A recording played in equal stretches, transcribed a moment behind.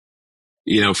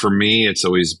For me, it's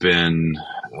always been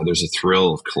there's a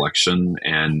thrill of collection,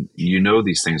 and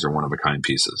these things are one of a kind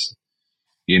pieces.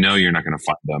 You're not going to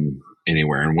find them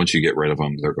anywhere, and once you get rid of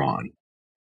them, they're gone.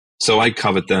 So I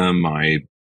covet them. I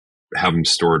have them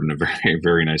stored in a very,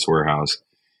 very nice warehouse,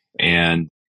 and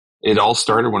it all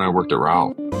started when I worked at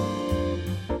Ralph.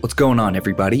 What's going on,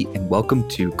 everybody, and welcome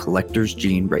to Collector's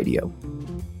Gene Radio.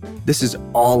 This is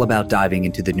all about diving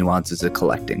into the nuances of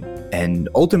collecting and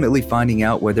ultimately finding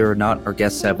out whether or not our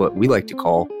guests have what we like to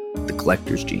call the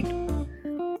collector's gene.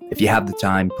 If you have the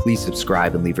time, please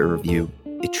subscribe and leave a review.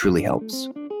 It truly helps.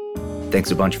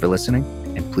 Thanks a bunch for listening,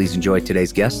 and please enjoy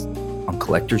today's guest on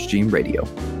Collector's Gene Radio.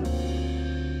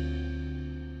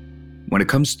 When it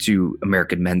comes to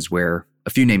American menswear, a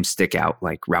few names stick out,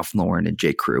 like Ralph Lauren and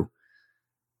J.Crew.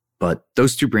 But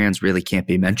those two brands really can't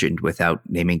be mentioned without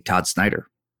naming Todd Snyder,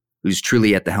 who's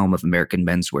truly at the helm of American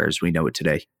menswear as we know it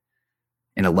today.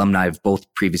 An alumni of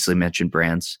both previously mentioned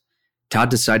brands, Todd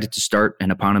decided to start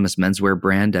an eponymous menswear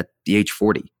brand at the age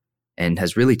 40 and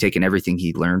has really taken everything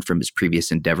he learned from his previous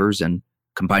endeavors and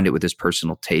combined it with his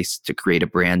personal taste to create a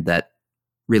brand that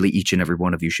really each and every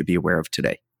one of you should be aware of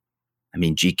today. I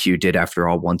mean, GQ did, after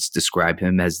all, once describe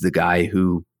him as the guy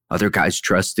who other guys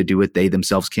trust to do what they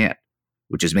themselves can't,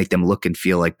 which is make them look and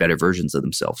feel like better versions of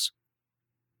themselves.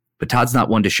 But Todd's not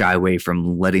one to shy away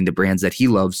from letting the brands that he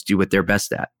loves do what they're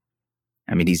best at.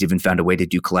 I mean, he's even found a way to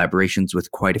do collaborations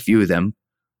with quite a few of them,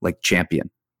 like Champion.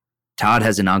 Todd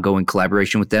has an ongoing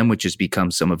collaboration with them, which has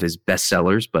become some of his best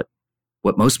sellers. But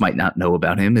what most might not know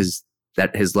about him is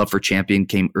that his love for Champion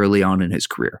came early on in his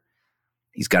career.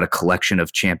 He's got a collection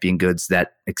of Champion goods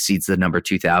that exceeds the number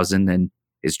 2,000 and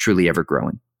is truly ever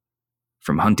growing.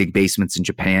 From hunting basements in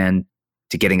Japan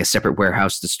to getting a separate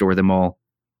warehouse to store them all,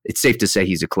 it's safe to say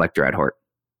he's a collector at heart.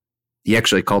 He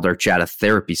actually called our chat a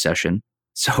therapy session,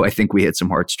 so I think we hit some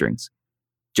heartstrings.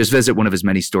 Just visit one of his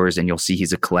many stores and you'll see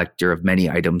he's a collector of many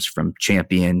items from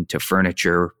Champion to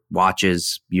furniture,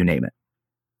 watches, you name it.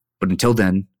 But until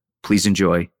then, please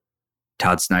enjoy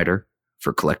Todd Snyder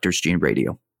for Collector's Gene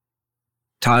Radio.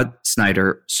 Todd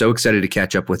Snyder, so excited to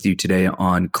catch up with you today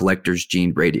on Collector's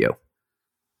Gene Radio.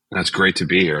 That's great to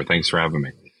be here. Thanks for having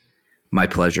me. My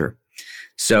pleasure.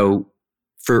 So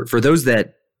for those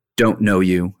that don't know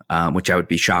you, which I would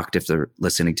be shocked if they're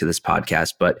listening to this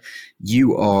podcast, but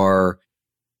you are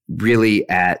really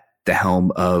at the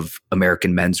helm of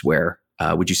American menswear.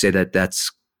 Would you say that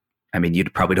that's, I mean, you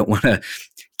probably don't want to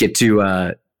get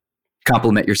to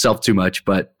compliment yourself too much,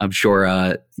 but I'm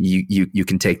sure you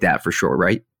can take that for sure,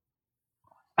 right?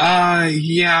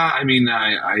 Yeah. I mean,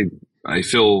 I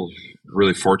feel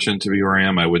really fortunate to be where I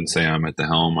am. I wouldn't say I'm at the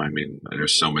helm. I mean,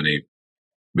 there's so many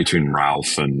between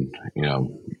Ralph and,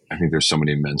 I think there's so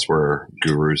many menswear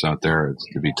gurus out there.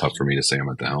 It'd be tough for me to say I'm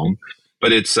at the helm,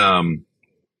 but it's,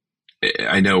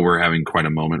 I know we're having quite a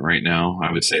moment right now.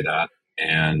 I would say that.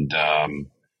 And,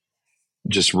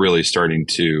 just really starting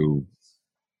to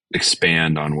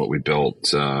expand on what we built,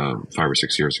 5 or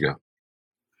 6 years ago.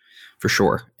 For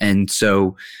sure. And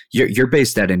so you're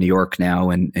based out in New York now,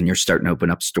 and you're starting to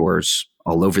open up stores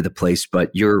all over the place,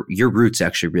 but your roots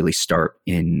actually really start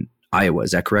in Iowa.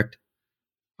 Is that correct?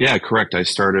 Yeah, correct. I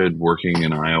started working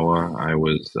in Iowa. I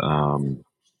was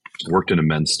worked in a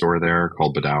men's store there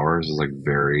called Bedowers. It's like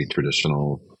very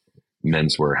traditional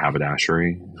menswear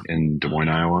haberdashery in Des Moines,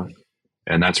 Iowa.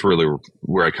 And that's really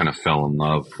where I kind of fell in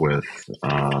love with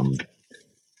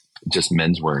just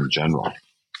menswear in general.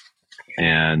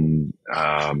 And,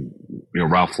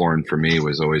 Ralph Lauren for me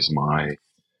was always my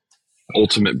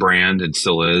ultimate brand, and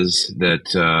still is, that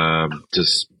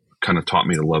just kind of taught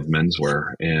me to love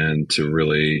menswear and to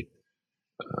really,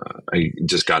 I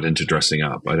just got into dressing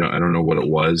up. I don't know what it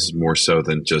was, more so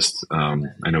than just,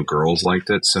 I know girls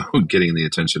liked it. So getting the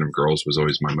attention of girls was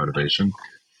always my motivation.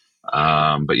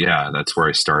 But yeah, that's where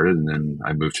I started. And then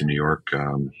I moved to New York,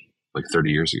 like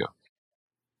 30 years ago.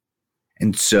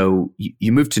 And so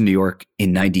you moved to New York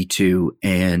in 92.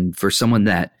 And for someone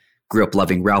that grew up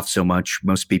loving Ralph so much,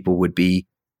 most people would be,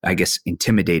 I guess,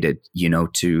 intimidated,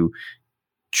 to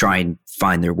try and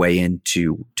find their way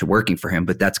into working for him.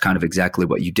 But that's kind of exactly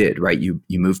what you did, right? You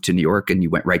moved to New York and you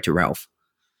went right to Ralph.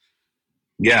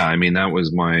 Yeah. I mean, that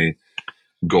was my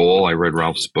goal. I read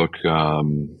Ralph's book,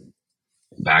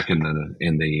 back in the,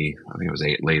 I think it was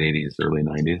late 80s, early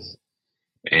 90s.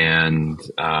 And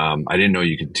I didn't know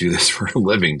you could do this for a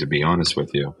living, to be honest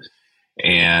with you.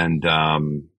 And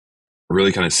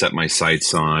really kind of set my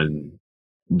sights on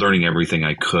learning everything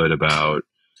I could about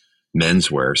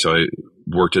menswear. So I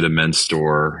worked at a men's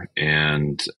store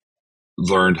and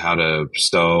learned how to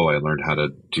sew. I learned how to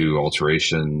do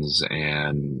alterations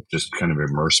and just kind of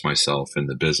immerse myself in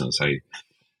the business.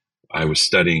 I was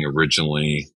studying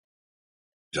originally.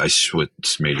 I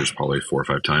switched majors probably 4 or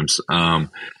 5 times.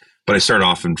 But I started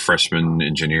off in freshman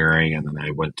engineering, and then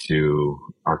I went to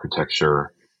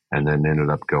architecture, and then ended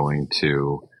up going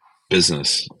to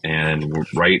business. And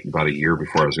right about a year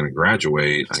before I was going to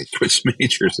graduate, I switched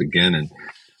majors again and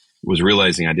was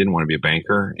realizing I didn't want to be a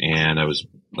banker. And I was,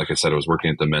 like I said, I was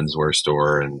working at the menswear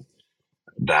store, and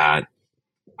that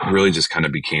really just kind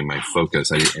of became my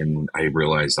focus. And I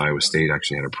realized Iowa State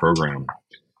actually had a program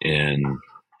in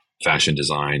fashion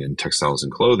design and textiles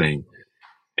and clothing,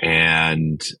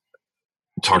 and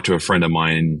talked to a friend of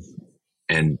mine,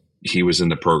 and he was in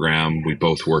the program. We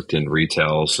both worked in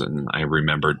retails, and I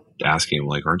remembered asking him,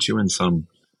 like, aren't you in some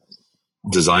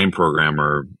design program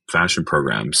or fashion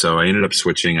program? So I ended up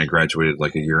switching. I graduated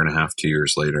like a year and a half, 2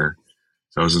 years later.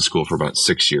 So I was in school for about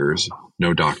 6 years,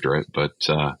 no doctorate, but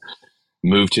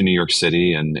moved to New York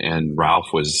City, and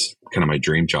Ralph was kind of my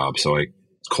dream job. So I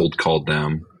cold called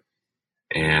them,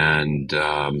 and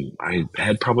I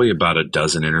had probably about a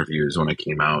dozen interviews when I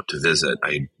came out to visit.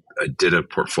 I did a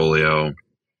portfolio.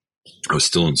 I was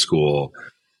still in school,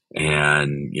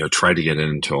 and tried to get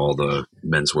into all the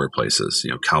menswear places.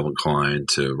 Calvin Klein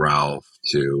to Ralph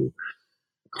to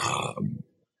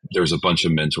there was a bunch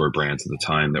of menswear brands at the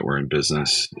time that were in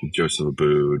business. Joseph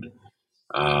Abboud,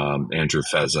 Andrew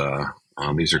Feza.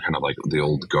 These are kind of like the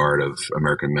old guard of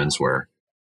American menswear,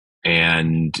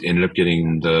 and ended up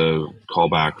getting the call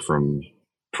back from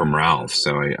Ralph.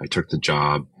 So I took the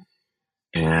job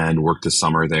and worked the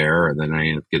summer there, and then I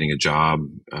ended up getting a job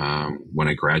when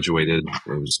I graduated.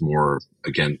 It was more,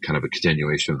 again, kind of a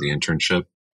continuation of the internship,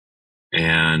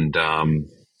 and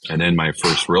then my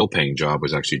first real paying job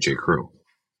was actually J.Crew,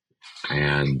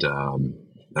 and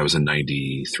that was in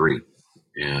 '93,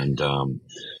 and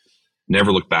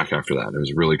never looked back after that. It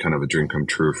was really kind of a dream come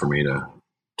true for me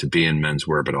to be in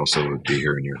menswear, but also be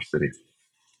here in New York City.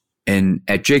 And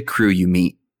at J.Crew, you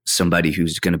meet somebody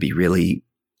who's going to be really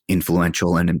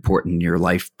influential and important in your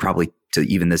life, probably to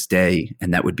even this day,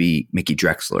 and that would be Mickey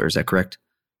Drexler. Is that correct?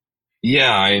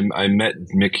 Yeah, I met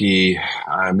Mickey.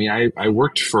 I mean, I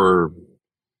worked for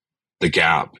The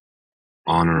Gap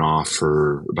on and off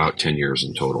for about 10 years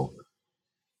in total.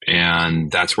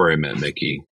 And that's where I met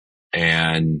Mickey.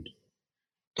 And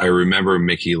I remember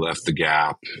Mickey left The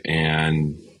Gap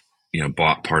and,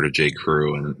 bought part of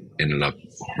J.Crew and ended up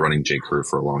running J.Crew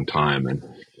for a long time. And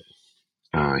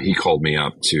he called me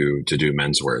up to do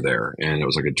menswear there. And it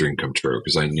was like a dream come true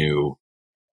because I knew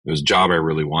it was a job I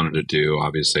really wanted to do.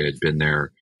 Obviously, I'd been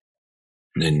there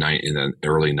in the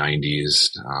early 90s.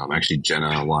 Actually,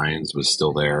 Jenna Lyons was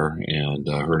still there, and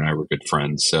her and I were good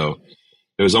friends. So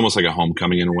it was almost like a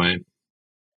homecoming in a way.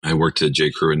 I worked at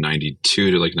J.Crew in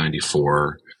 92 to like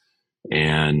 94,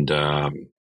 and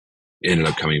ended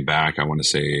up coming back, I want to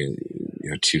say,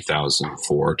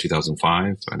 2004,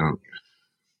 2005.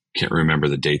 Can't remember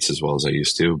the dates as well as I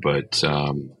used to, but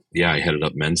I headed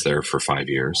up men's there for 5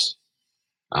 years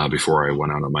before I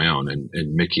went out on my own.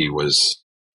 And Mickey was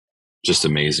just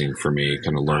amazing for me,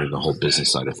 kind of learning the whole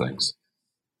business side of things.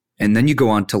 And then you go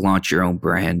on to launch your own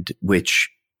brand, which,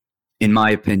 in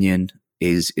my opinion,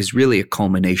 is really a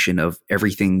culmination of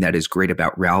everything that is great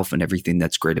about Ralph and everything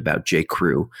that's great about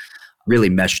J.Crew, really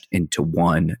meshed into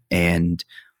one. And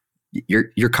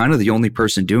you're kind of the only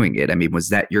person doing it. I mean, was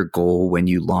that your goal when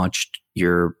you launched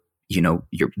the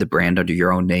brand under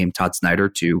your own name, Todd Snyder,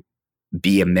 to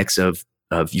be a mix of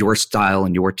your style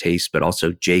and your taste, but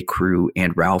also J.Crew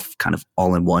and Ralph kind of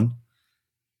all in one?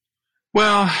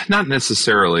 Well, not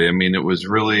necessarily. I mean, it was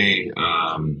really,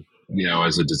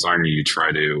 as a designer, you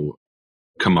try to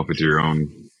come up with your own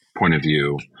point of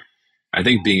view. I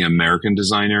think being an American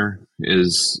designer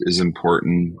is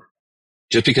important,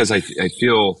 just because I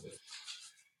feel,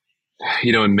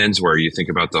 in menswear, you think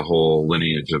about the whole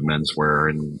lineage of menswear,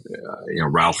 and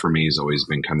Ralph for me has always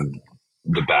been kind of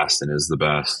the best and is the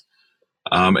best.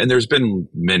 And there's been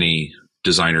many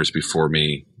designers before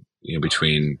me,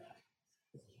 between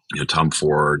Tom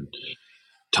Ford,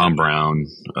 Tom Brown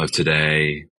of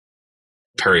today.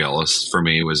 Perry Ellis for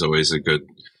me was always a good,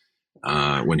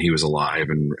 when he was alive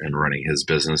and running his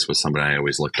business, was somebody I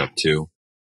always looked up to.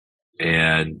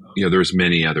 And, there's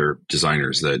many other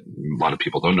designers that a lot of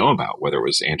people don't know about, whether it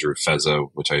was Andrew Feza,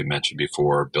 which I had mentioned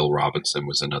before. Bill Robinson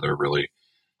was another really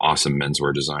awesome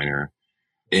menswear designer.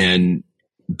 And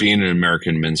being an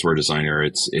American menswear designer,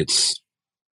 it's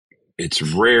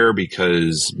rare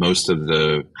because most of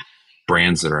the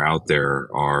brands that are out there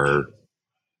are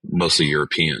mostly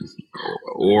European,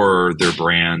 or they're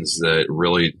brands that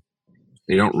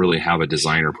they don't really have a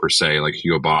designer per se, like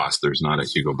Hugo Boss. There's not a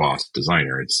Hugo Boss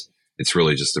designer. It's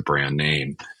really just a brand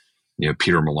name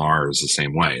Peter Millar is the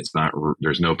same way. It's not,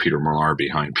 there's no Peter Millar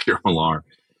behind Peter Millar.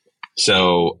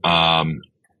 So,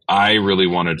 I really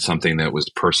wanted something that was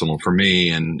personal for me,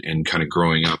 and kind of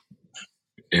growing up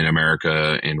in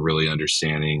America and really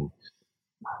understanding,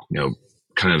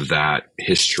 kind of that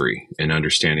history and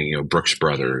understanding, Brooks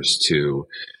Brothers to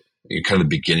kind of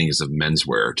the beginnings of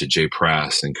menswear to J.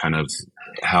 Press, and kind of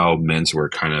how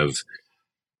menswear kind of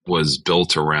was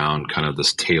built around kind of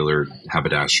this tailored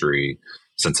haberdashery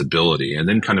sensibility, and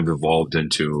then kind of evolved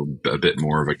into a bit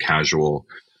more of a casual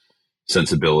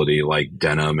sensibility, like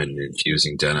denim and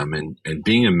infusing denim. And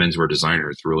being a menswear designer,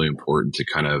 it's really important to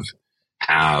kind of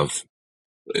have,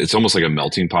 it's almost like a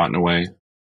melting pot in a way.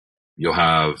 You'll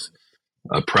have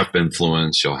a prep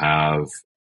influence, you'll have,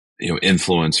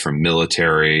 influence from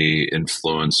military,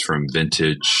 influence from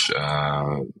vintage,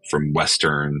 from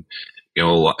Western. A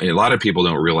lot of people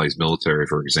don't realize military,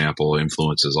 for example,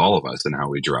 influences all of us in how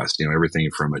we dress. Everything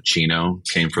from a chino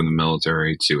came from the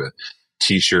military, to a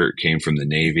t-shirt came from the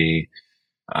Navy.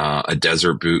 A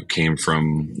desert boot came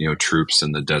from, troops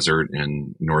in the desert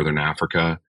in Northern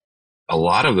Africa. A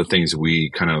lot of the things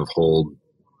we kind of hold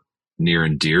near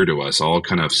and dear to us all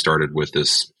kind of started with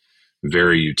this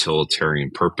very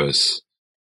utilitarian purpose.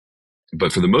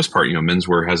 But for the most part,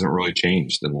 menswear hasn't really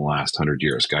changed in the last 100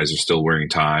 years. Guys are still wearing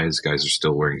ties. Guys are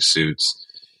still wearing suits.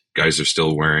 Guys are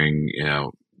still wearing,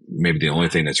 maybe the only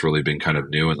thing that's really been kind of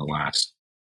new in the last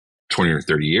 20 or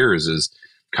 30 years is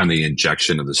kind of the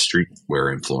injection of the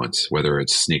streetwear influence, whether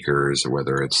it's sneakers or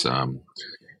whether it's,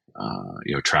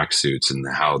 track suits, and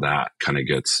how that kind of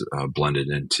gets blended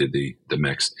into the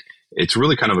mix. It's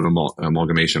really kind of an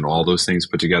amalgamation of all those things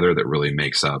put together that really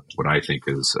makes up what I think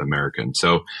is American.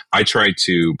 So I try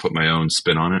to put my own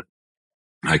spin on it.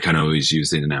 I kind of always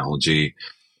use the analogy,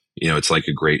 it's like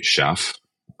a great chef.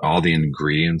 All the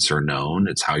ingredients are known.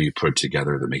 It's how you put it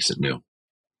together that makes it new.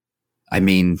 I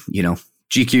mean,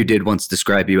 GQ did once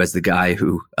describe you as the guy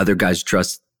who other guys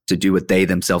trust to do what they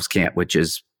themselves can't, which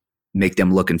is make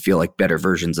them look and feel like better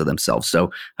versions of themselves.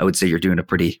 So I would say you're doing a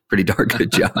pretty darn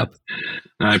good job.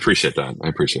 I appreciate that.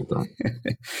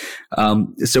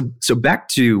 So back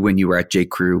to when you were at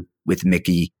J.Crew with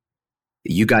Mickey,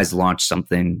 you guys launched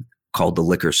something called the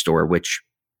Liquor Store, which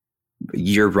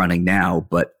you're running now.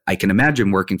 But I can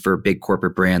imagine working for a big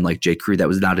corporate brand like J.Crew, that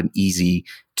was not an easy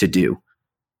to do.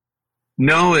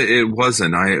 No, it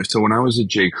wasn't. So when I was at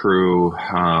J.Crew,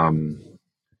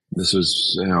 this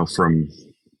was from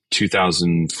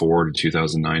 2004 to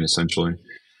 2009, essentially.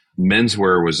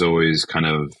 Menswear was always kind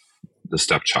of the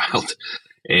stepchild.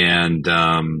 And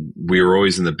we were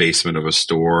always in the basement of a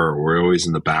store, or we're always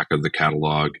in the back of the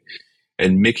catalog.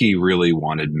 And Mickey really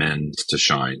wanted men's to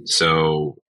shine.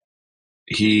 So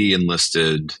he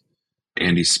enlisted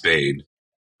Andy Spade,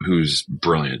 who's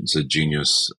brilliant. He's a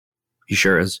genius. He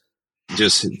sure is.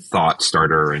 Just thought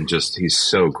starter, and he's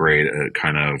so great at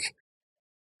kind of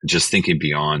just thinking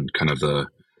beyond kind of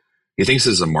he thinks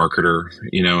he's a marketer,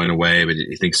 in a way, but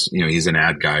he thinks, he's an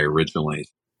ad guy originally.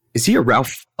 Is he a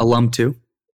Ralph alum too?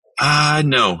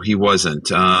 No, he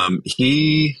wasn't.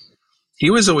 He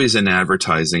was always in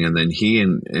advertising, and then he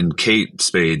and Kate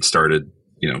Spade started,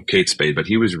 Kate Spade, but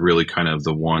he was really kind of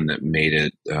the one that made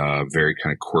it very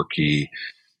kind of quirky,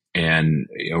 and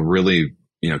really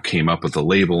came up with the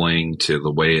labeling to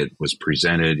the way it was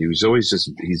presented.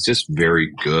 He's just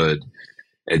very good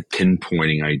at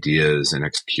pinpointing ideas and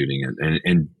executing it.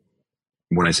 And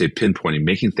when I say pinpointing,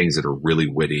 making things that are really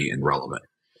witty and relevant.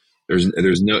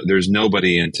 There's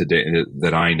nobody in today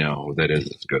that I know that is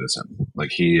as good as him.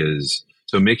 Like he is.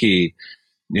 So Mickey,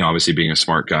 obviously being a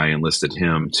smart guy, enlisted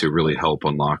him to really help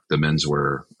unlock the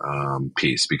menswear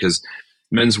piece, because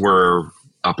menswear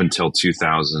up until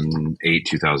 2008,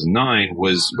 2009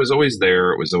 was always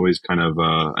there. It was always kind of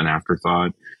an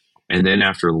afterthought. And then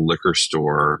after the Liquor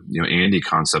Store, Andy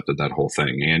concepted that whole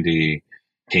thing. Andy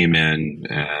came in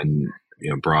and,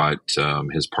 brought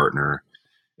his partner,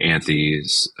 Anthony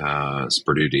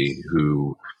Sperduti,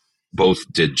 who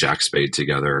both did Jack Spade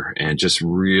together, and just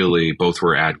really both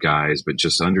were ad guys, but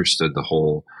just understood the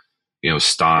whole,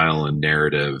 style and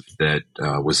narrative that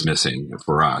was missing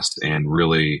for us, and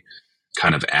really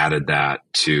kind of added that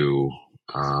to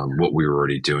what we were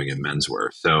already doing in menswear.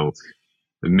 So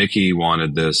Mickey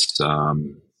wanted this,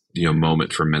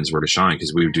 moment for menswear to shine,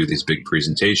 because we would do these big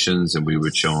presentations and we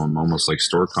would show them almost like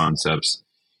store concepts.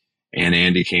 And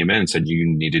Andy came in and said, you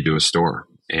need to do a store.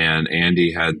 And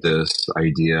Andy had this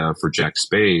idea for Jack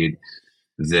Spade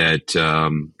that,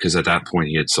 because at that point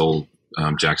he had sold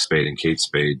Jack Spade and Kate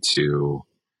Spade to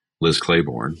Liz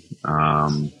Claiborne,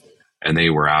 and they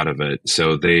were out of it.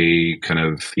 So he kind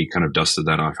of dusted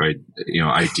that off,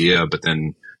 idea, but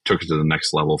then took it to the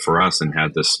next level for us and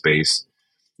had this space.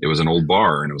 It was an old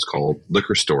bar and it was called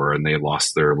Liquor Store, and they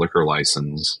lost their liquor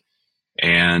license.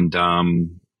 And,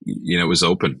 it was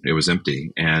open, it was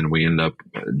empty. And we ended up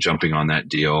jumping on that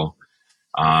deal.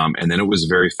 And then it was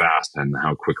very fast and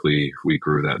how quickly we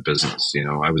grew that business.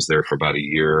 I was there for about a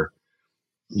year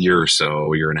or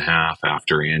so, a year and a half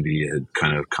after Andy had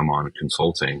kind of come on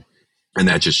consulting. And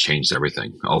that just changed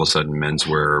everything. All of a sudden,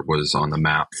 menswear was on the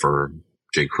map for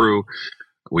J.Crew.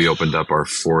 We opened up our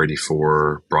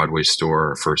 484 Broadway store,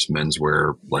 our first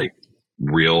menswear, like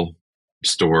real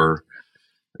store,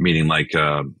 meaning like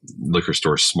liquor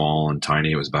store, small and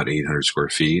tiny. It was about 800 square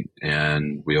feet.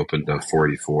 And we opened a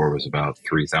 484, it was about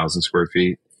 3,000 square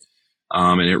feet.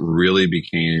 And it really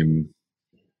became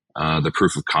the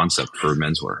proof of concept for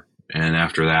menswear. And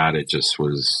after that, it just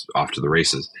was off to the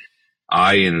races.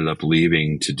 I ended up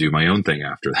leaving to do my own thing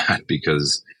after that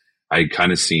because I'd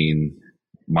kind of seen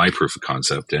my proof of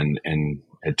concept and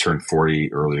had turned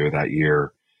 40 earlier that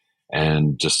year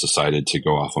and just decided to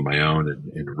go off on my own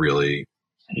and really,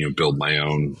 build my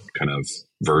own kind of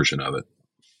version of it.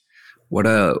 What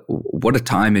a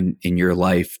time in your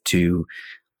life to,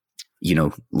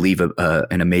 leave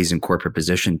an amazing corporate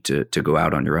position to go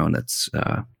out on your own. That's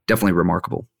definitely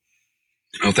remarkable.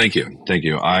 Oh, thank you. Thank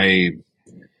you. I,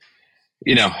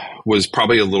 was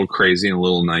probably a little crazy and a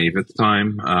little naive at the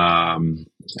time.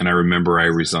 And I remember I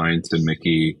resigned to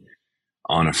Mickey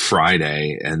on a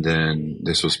Friday, and then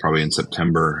this was probably in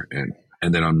September.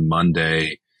 And then on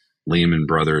Monday, Lehman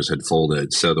Brothers had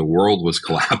folded. So the world was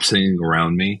collapsing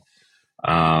around me.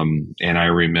 And I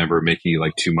remember Mickey,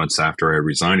 like 2 months after I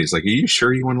resigned, he's like, "Are you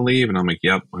sure you want to leave?" And I'm like,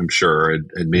 "Yep, I'm sure."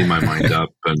 I'd made my mind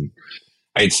up, and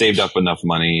I had saved up enough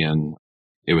money, and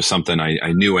it was something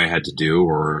I knew I had to do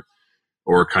or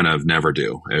kind of never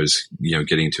do. I was,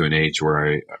 getting to an age where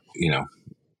I,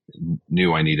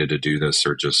 knew I needed to do this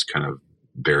or just kind of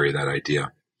bury that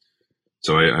idea.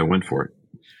 So I went for it.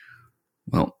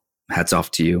 Well, hats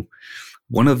off to you.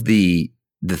 One of the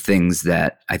things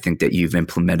that I think that you've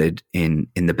implemented in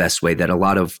the best way that a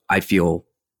lot of, I feel,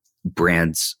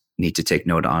 brands need to take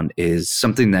note on is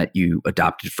something that you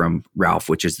adopted from Ralph,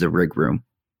 which is the rig room.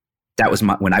 That was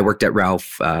when I worked at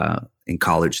Ralph in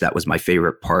college, that was my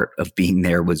favorite part of being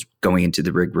there, was going into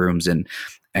the rig rooms and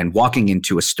walking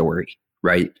into a story,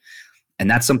 right? And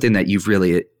that's something that you've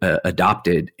really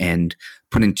adopted and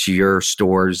put into your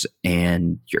stores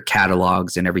and your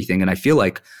catalogs and everything. And I feel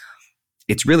like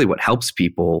it's really what helps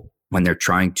people when they're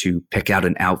trying to pick out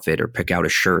an outfit or pick out a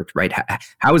shirt, right?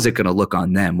 How is it going to look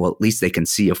on them? Well, at least they can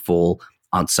see a full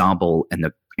ensemble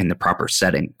and in the proper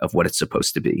setting of what it's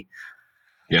supposed to be.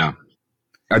 Yeah.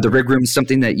 Are the rig rooms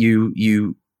something that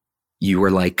you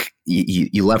were like,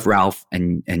 you left Ralph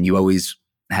and you always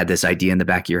had this idea in the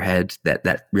back of your head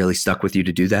that really stuck with you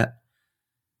to do that?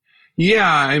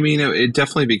 Yeah. I mean, it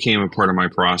definitely became a part of my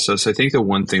process. I think the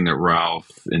one thing that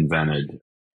Ralph invented,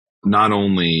 not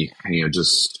only,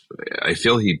 I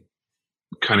feel he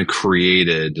kind of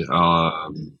created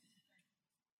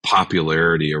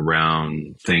popularity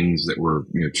around things that were,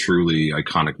 truly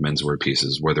iconic menswear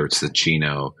pieces, whether it's the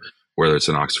chino, whether it's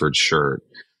an Oxford shirt,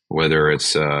 whether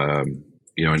it's, a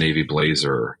navy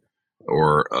blazer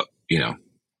or,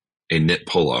 a knit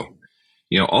polo.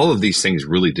 All of these things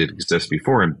really did exist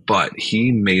before him, but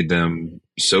he made them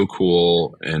so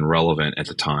cool and relevant at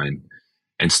the time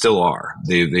and still are.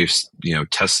 They've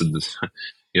tested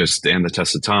stand the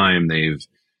test of time. They've,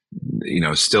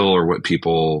 still are what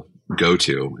people go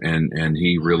to. And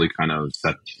he really kind of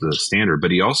set the standard,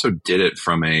 but he also did it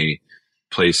from a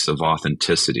place of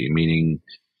authenticity, meaning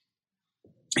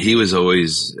he was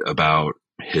always about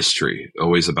history,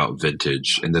 always about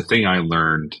vintage. And the thing I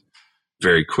learned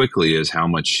very quickly is how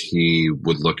much he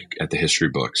would look at the history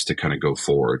books to kind of go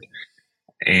forward.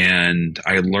 And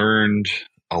I learned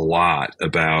a lot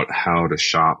about how to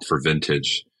shop for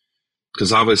vintage,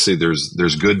 because obviously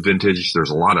there's good vintage.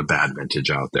 There's a lot of bad vintage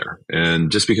out there.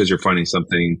 And just because you're finding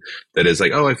something that is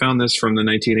like, oh, I found this from the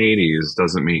 1980s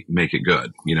doesn't make it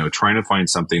good. Trying to find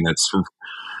something that's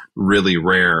really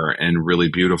rare and really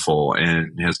beautiful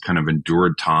and has kind of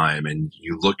endured time. And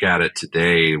you look at it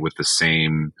today with the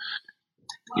same,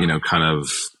 kind of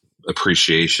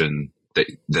appreciation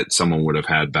that someone would have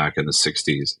had back in the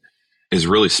 60s is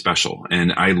really special.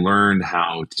 And I learned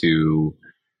how to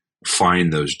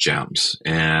find those gems,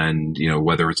 and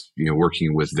whether it's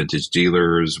working with vintage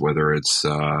dealers, whether it's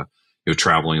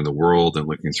traveling the world and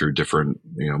looking through different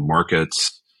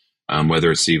markets,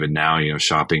 whether it's even now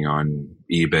shopping on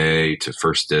eBay to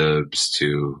First Dibs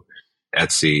to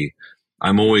Etsy.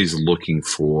 I'm always looking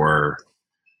for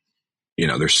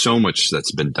there's so much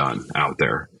that's been done out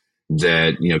there,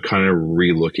 that, kind of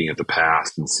re-looking at the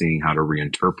past and seeing how to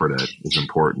reinterpret it is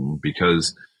important,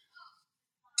 because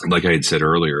like I had said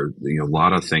earlier, a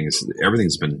lot of things,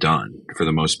 everything's been done for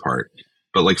the most part,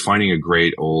 but like finding a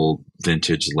great old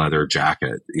vintage leather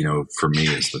jacket, for me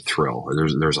is the thrill.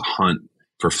 There's a hunt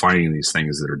for finding these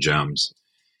things that are gems.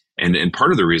 And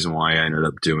part of the reason why I ended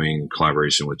up doing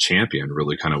collaboration with Champion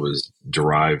really kind of was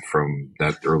derived from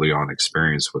that early on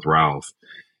experience with Ralph,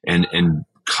 and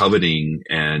coveting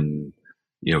and,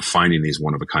 finding these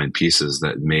one of a kind pieces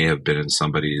that may have been in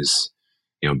somebody's,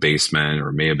 basement,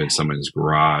 or may have been someone's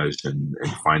garage, and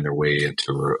find their way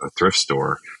into a thrift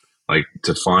store. Like,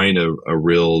 to find a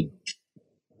real,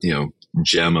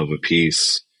 gem of a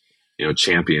piece,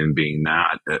 Champion being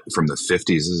that from the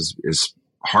 50s is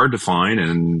hard to find.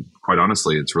 And quite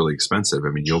honestly, it's really expensive. I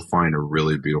mean, you'll find a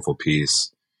really beautiful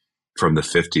piece from the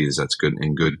 50s that's good,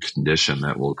 in good condition,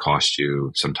 that will cost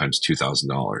you sometimes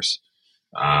 $2,000.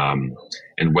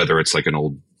 And whether it's like an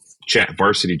old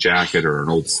varsity jacket or an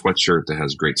old sweatshirt that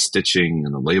has great stitching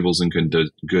and the label's in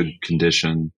good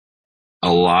condition,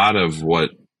 a lot of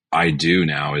what I do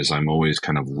now is I'm always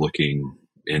kind of looking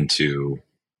into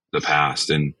the past.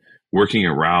 And working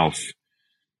at Ralph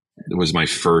was my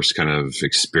first kind of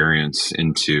experience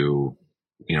into,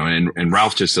 and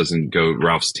Ralph just doesn't go,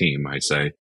 Ralph's team, I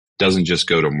say, doesn't just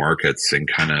go to markets and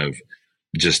kind of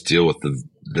just deal with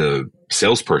the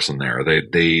salesperson there.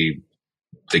 They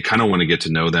kind of want to get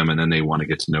to know them, and then they want to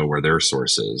get to know where their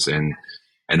source is. And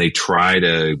they try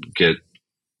to get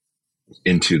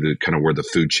into the kind of where the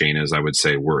food chain is, I would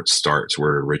say, where it starts,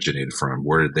 where it originated from,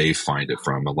 where did they find it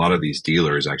from? A lot of these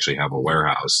dealers actually have a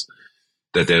warehouse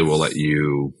that they will let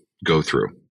you go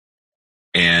through.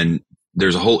 And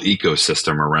there's a whole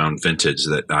ecosystem around vintage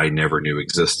that I never knew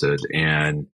existed.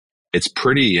 And it's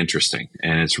pretty interesting.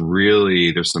 And it's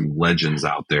really, there's some legends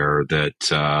out there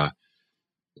that,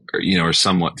 are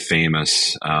somewhat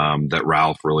famous, that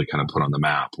Ralph really kind of put on the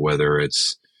map, whether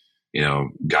it's,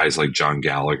 guys like John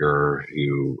Gallagher,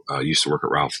 who used to work at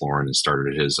Ralph Lauren and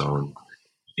started his own,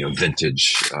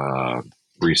 vintage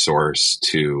resource,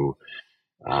 to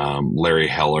Larry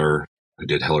Heller, who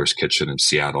did Heller's Kitchen in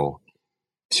Seattle,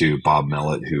 to Bob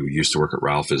Mellett, who used to work at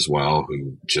Ralph as well,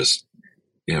 who just,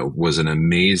 was an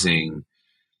amazing,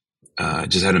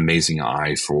 just had an amazing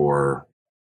eye for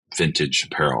vintage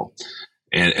apparel.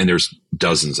 And there's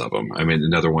dozens of them. I mean,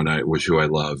 another one who I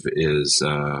love is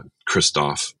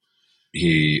Christoph.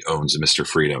 He owns Mr.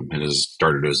 Freedom and has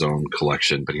started his own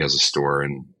collection, but he has a store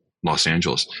in Los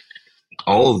Angeles.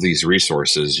 All of these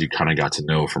resources you kind of got to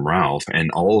know from Ralph,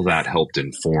 and all of that helped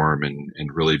inform and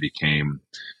really became,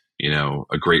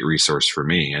 a great resource for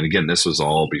me. And again, this was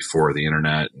all before the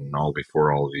internet and all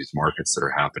before all of these markets that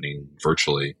are happening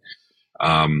virtually.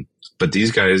 But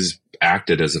these guys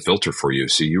acted as a filter for you.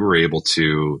 So you were able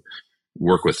to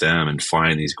work with them and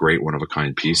find these great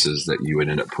one-of-a-kind pieces that you would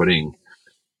end up putting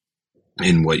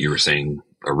in what you were saying,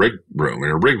 a rig room.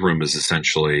 And a rig room is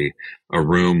essentially a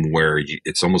room where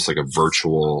it's almost like a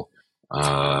virtual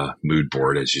mood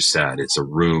board, as you said. It's a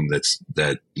room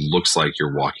that looks like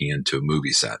you're walking into a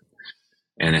movie set.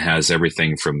 And it has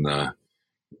everything from the,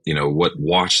 what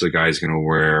watch the guy's going to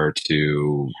wear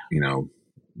to,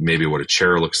 maybe what a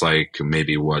chair looks like,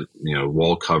 maybe what,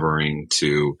 wall covering,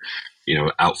 to,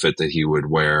 outfit that he would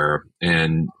wear.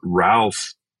 And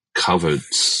Ralph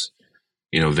covets,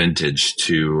 vintage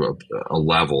to a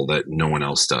level that no one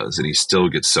else does. And he still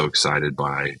gets so excited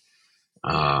by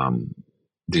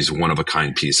these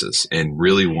one-of-a-kind pieces and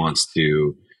really wants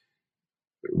to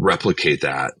replicate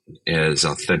that as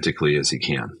authentically as he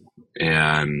can.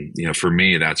 And, for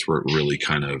me, that's where it really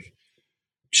kind of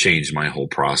changed my whole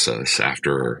process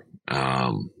after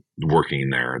working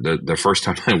there. The first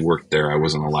time I worked there, I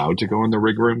wasn't allowed to go in the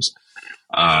rig rooms.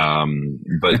 But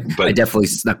I definitely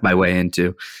snuck my way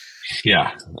into.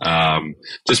 Yeah.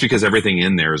 Just because everything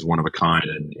in there is one of a kind,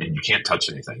 and you can't touch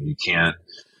anything. You can't,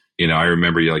 I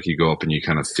remember you go up and you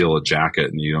kind of feel a jacket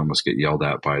and you almost get yelled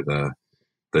at by the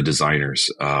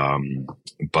designers.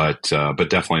 But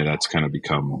definitely that's kind of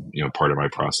become, part of my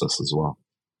process as well.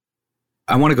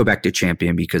 I want to go back to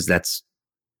Champion because that's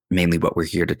mainly what we're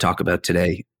here to talk about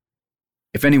today.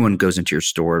 If anyone goes into your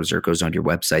stores or goes on your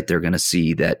website, they're going to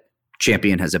see that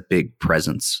Champion has a big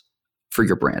presence for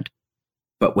your brand.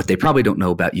 But what they probably don't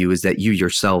know about you is that you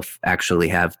yourself actually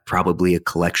have probably a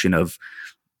collection of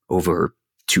over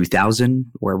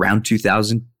 2,000 or around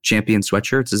 2,000 Champion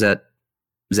sweatshirts. Is that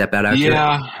about accurate?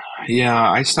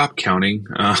 Yeah. I stopped counting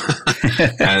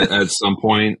at some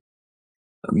point.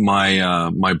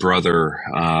 My brother,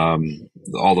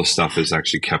 all the stuff is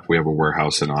actually kept. We have a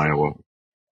warehouse in Iowa,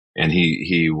 and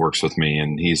he works with me,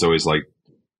 and he's always like,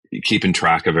 keeping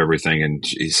track of everything. And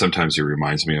sometimes he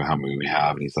reminds me of how many we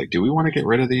have. And he's like, do we want to get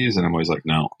rid of these? And I'm always like,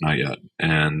 no, not yet.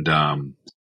 And,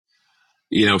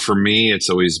 for me, it's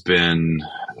always been,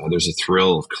 there's a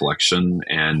thrill of collection,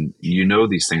 and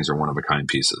these things are one of a kind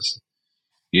pieces.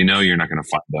 You're not going to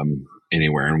find them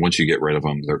anywhere. And once you get rid of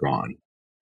them, they're gone.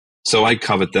 So I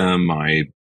covet them. I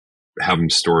have them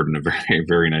stored in a very,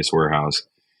 very nice warehouse.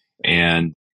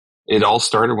 And it all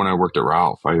started when I worked at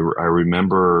Ralph. I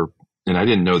remember, and I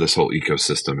didn't know this whole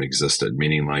ecosystem existed,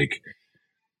 meaning like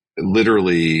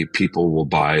literally people will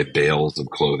buy bales of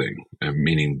clothing,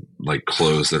 meaning like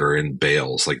clothes that are in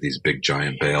bales, like these big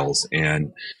giant bales.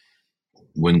 And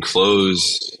when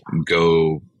clothes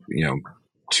go,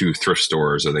 to thrift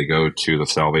stores, or they go to the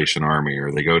Salvation Army,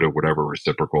 or they go to whatever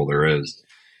reciprocal there is,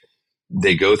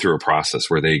 they go through a process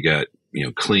where they get,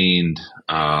 cleaned,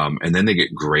 and then they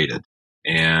get graded.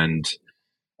 And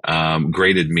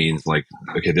graded means like,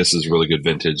 okay, this is really good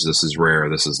vintage, this is rare,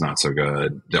 this is not so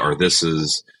good, or this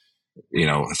is,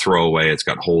 a throwaway, it's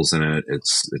got holes in it,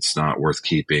 it's not worth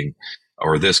keeping,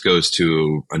 or this goes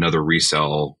to another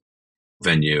resale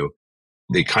venue.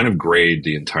 They kind of grade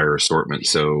the entire assortment.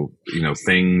 So,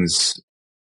 things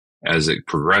as it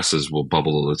progresses will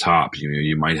bubble to the top.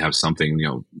 You might have something,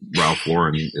 Ralph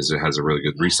Lauren has a really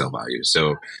good resale value.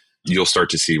 So you'll start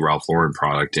to see Ralph Lauren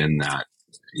product in that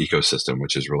ecosystem,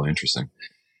 which is really interesting.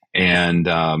 And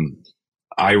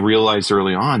I realized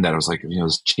early on that I was like,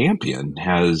 this Champion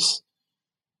has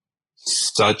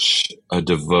such a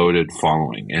devoted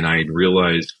following. And I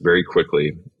realized very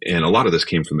quickly, and a lot of this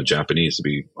came from the Japanese, to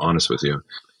be honest with you,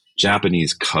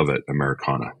 Japanese covet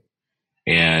Americana.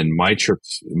 And my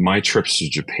trips to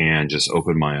Japan just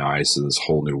opened my eyes to this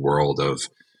whole new world of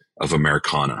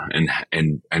Americana.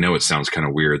 And I know it sounds kind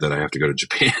of weird that I have to go to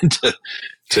Japan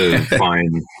to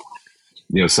find,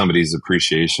 somebody's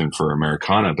appreciation for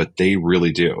Americana, but they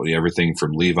really do. Everything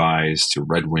from Levi's to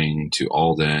Red Wing to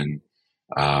Alden,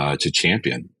 to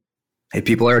Champion. Hey,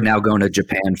 people are now going to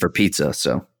Japan for pizza.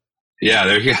 So yeah,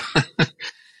 there you go.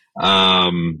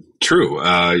 True.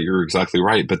 You're exactly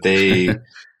right. But they,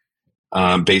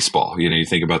 baseball, you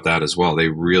think about that as well. They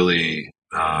really,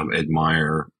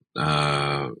 admire,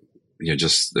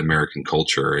 just the American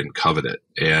culture and covet it.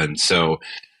 And so,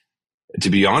 to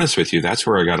be honest with you, that's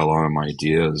where I got a lot of my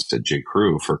ideas at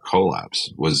J.Crew for collabs,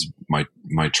 was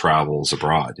my travels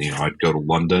abroad. I'd go to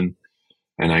London,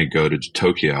 and I go to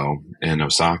Tokyo and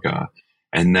Osaka.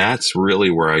 And that's really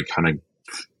where I kind of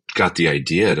got the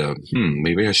idea to,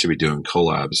 maybe I should be doing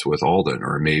collabs with Alden,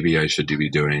 or maybe I should be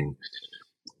doing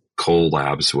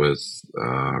collabs with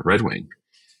Red Wing.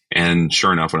 And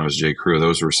sure enough, when I was J.Crew,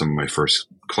 those were some of my first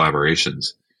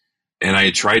collaborations. And I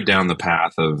had tried down the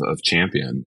path of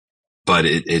Champion, but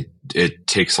it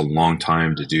takes a long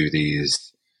time to do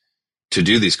these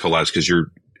collabs, because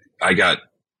I got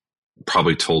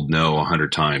probably told no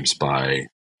 100 times by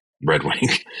Red Wing.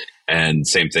 And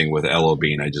same thing with LO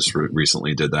Bean. I just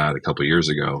recently did that a couple of years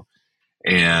ago.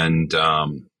 And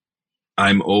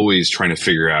I'm always trying to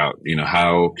figure out,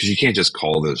 how, because you can't just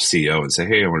call the CEO and say,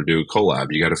 hey, I want to do a collab.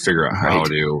 You got to figure out how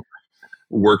to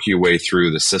work your way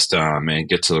through the system and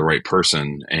get to the right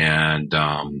person. And,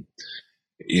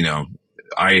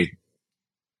 I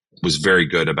was very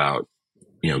good about,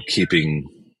 keeping,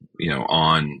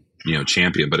 on,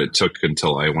 Champion, but it took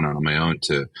until I went out on my own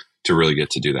to really get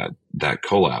to do that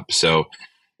collab. So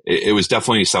it was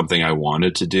definitely something I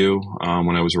wanted to do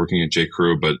when I was working at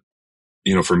J.Crew. But,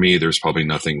 for me, there's probably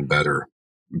nothing better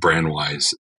brand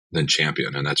wise than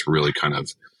Champion. And that's really kind of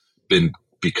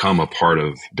become a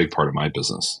big part of my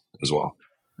business as well.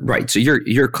 Right. So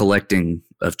your collecting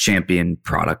of Champion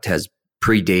product has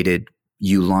predated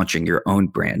you launching your own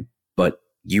brand, but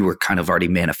you were kind of already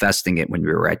manifesting it when you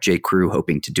were at J.Crew,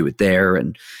 hoping to do it there.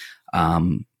 And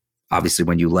obviously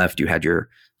when you left, you had your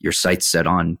sights set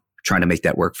on trying to make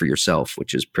that work for yourself,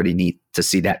 which is pretty neat to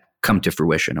see that come to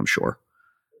fruition, I'm sure.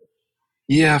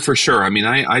 Yeah, for sure. I mean,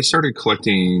 I started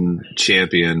collecting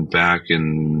Champion back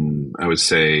in, I would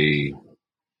say,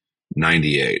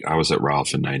 98. I was at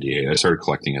Ralph in 98. I started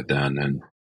collecting it then. And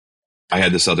I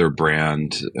had this other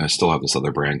brand, I still have this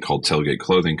other brand called Tailgate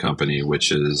Clothing Company,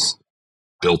 which is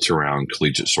built around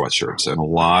collegiate sweatshirts. And a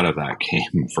lot of that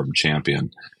came from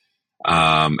Champion.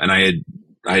 And I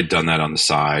had done that on the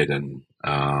side, and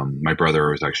my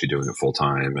brother was actually doing it full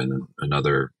time, and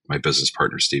my business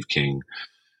partner, Steve King,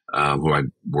 who I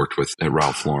worked with at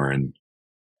Ralph Lauren,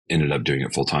 ended up doing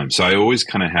it full time. So I always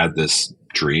kind of had this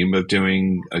dream of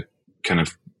doing a kind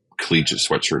of collegiate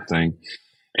sweatshirt thing.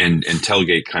 And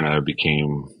Tailgate kind of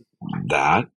became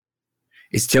that.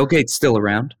 Is Tailgate still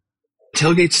around?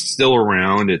 Tailgate's still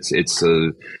around. It's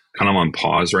a kind of on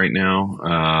pause right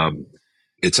now.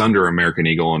 It's under American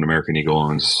Eagle, and American Eagle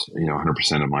owns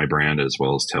 100% of my brand as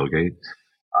well as Tailgate.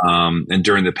 And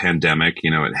during the pandemic,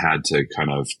 it had to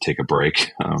kind of take a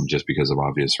break, just because of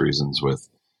obvious reasons, with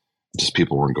just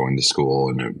people weren't going to school,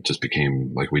 and it just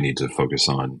became like we need to focus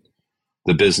on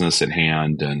the business at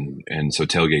hand, and so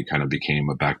Tailgate kind of became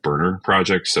a back burner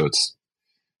project. So it's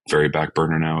very back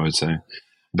burner now, I would say.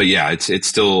 But yeah, it's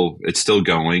still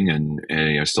going, and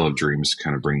I still have dreams to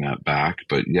kind of bring that back.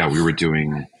 But yeah, we were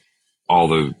doing all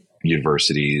the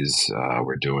universities.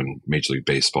 We're doing Major League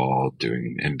Baseball,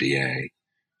 doing NBA.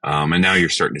 And now you're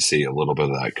starting to see a little bit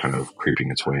of that kind of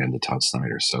creeping its way into Todd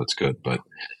Snyder. So it's good. But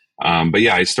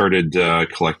yeah, I started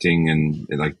collecting in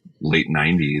like late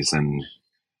 90s, and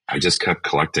I just kept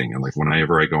collecting. And like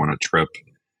whenever I go on a trip,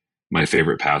 my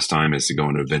favorite pastime is to go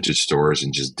into vintage stores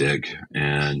and just dig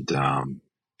and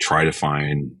try to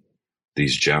find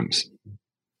these gems.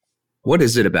 What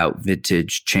is it about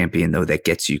vintage Champion, though, that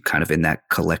gets you kind of in that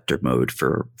collector mode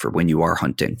for when you are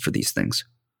hunting for these things?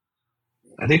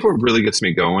 I think what really gets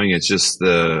me going, it's just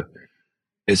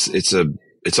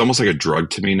it's almost like a drug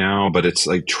to me now, but it's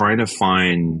like trying to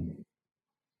find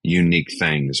unique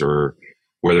things, or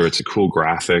whether it's a cool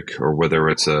graphic, or whether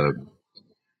it's a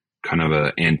kind of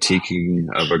a antiquing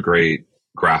of a great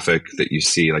graphic that you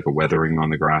see, like a weathering on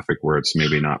the graphic where it's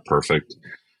maybe not perfect,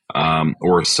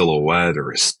 or a silhouette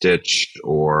or a stitch,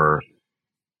 or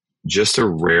just a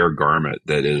rare garment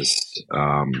that is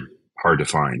hard to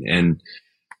find. And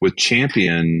with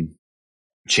Champion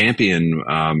has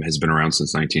been around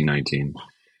since 1919.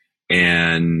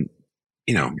 And,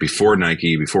 before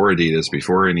Nike, before Adidas,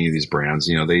 before any of these brands,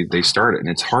 they started. And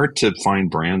it's hard to find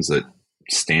brands that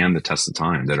stand the test of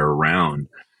time, that are around,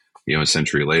 a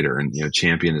century later. And,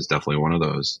 Champion is definitely one of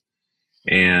those.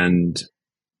 And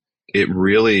it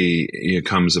really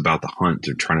comes about the hunt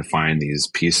of trying to find these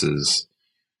pieces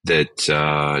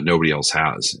that nobody else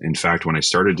has. In fact, when I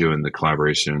started doing the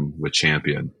collaboration with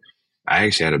Champion, I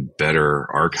actually had a better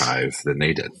archive than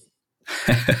they did.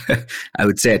 I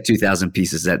would say at 2,000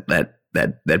 pieces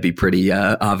that'd be pretty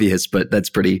obvious, but that's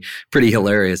pretty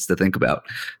hilarious to think about.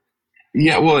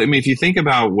 Yeah, well, I mean, if you think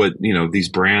about what these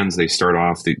brands, they start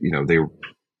off.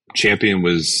 Champion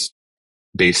was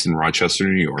based in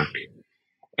Rochester, New York,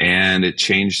 and it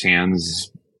changed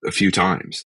hands a few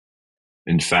times.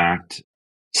 In fact,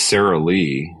 Sara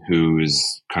Lee, who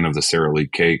is kind of the Sara Lee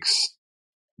Cakes,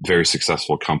 very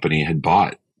successful company, had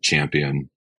bought Champion,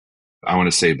 I want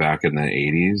to say back in the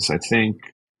 80s, I think.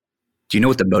 Do you know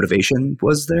what the motivation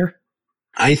was there?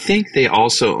 I think they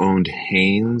also owned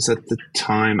Hanes at the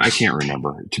time. I can't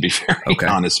remember, to be very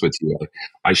honest with you.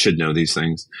 I should know these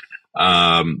things.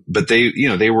 But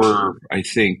they were, I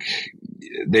think,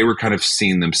 they were kind of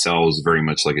seeing themselves very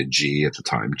much like a GE at the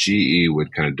time. GE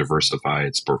would kind of diversify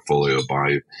its portfolio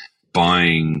by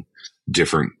buying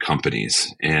different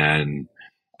companies and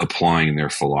applying their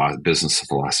business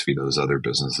philosophy to those other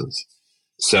businesses.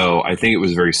 So I think it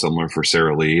was very similar for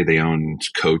Sara Lee. They owned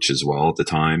Coach as well at the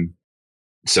time.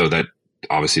 So that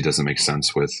obviously doesn't make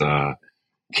sense with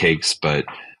Cakes. But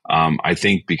I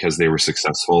think because they were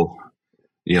successful,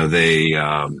 they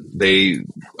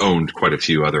owned quite a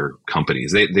few other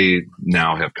companies. They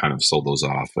now have kind of sold those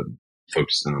off and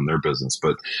focused on their business.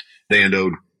 But they had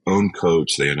owned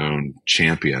Coach, they had owned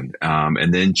Champion,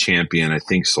 and then Champion, I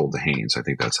think, sold to Hanes. I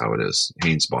think that's how it is.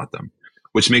 Hanes bought them,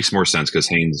 which makes more sense because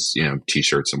Hanes,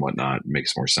 T-shirts and whatnot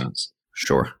makes more sense.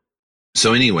 Sure.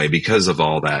 So anyway, because of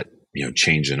all that,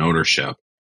 change in ownership,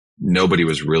 nobody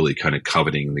was really kind of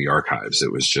coveting the archives.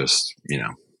 It was just,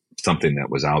 something that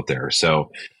was out there.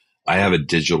 So I have a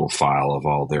digital file of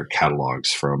all their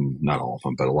catalogs from, not all of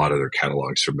them, but a lot of their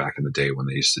catalogs from back in the day when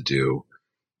they used to do,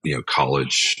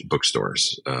 college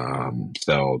bookstores.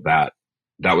 So that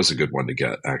was a good one to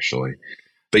get, actually.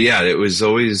 But yeah, it was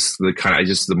always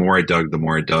the more I dug, the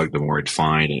more I'd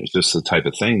find. And it was just the type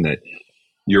of thing that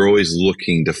you're always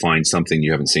looking to find something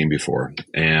you haven't seen before.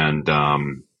 And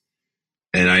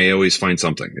I always find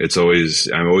something. I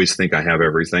always think I have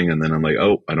everything. And then I'm like,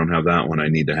 oh, I don't have that one. I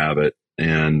need to have it.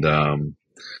 And,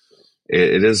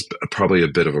 it is probably a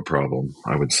bit of a problem,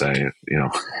 I would say,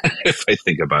 if I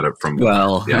think about it from the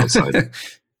outside.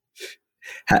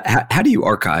 How do you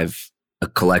archive a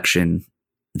collection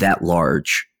that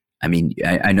large? I mean,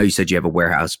 I know you said you have a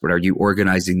warehouse, but are you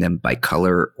organizing them by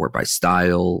color or by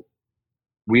style?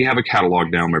 We have a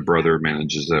catalog now. My brother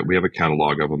manages it. We have a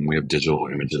catalog of them. We have digital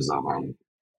images of them.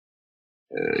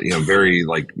 Very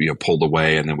pulled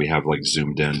away, and then we have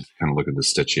zoomed in, kind of look at the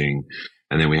stitching,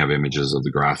 and then we have images of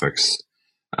the graphics.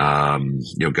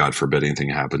 God forbid anything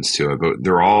happens to it, but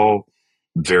they're all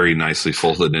very nicely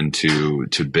folded into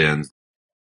bins.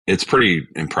 it's pretty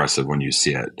impressive when you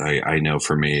see it. I know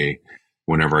for me,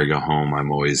 whenever I go home,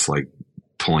 I'm always like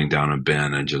pulling down a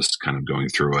bin and just kind of going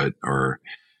through it. Or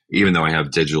even though I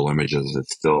have digital images,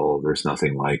 it's still, there's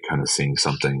nothing like kind of seeing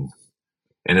something.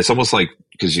 And it's almost like,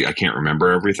 because I can't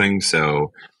remember everything.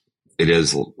 So it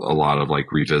is a lot of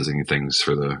like revisiting things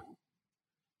for the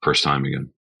first time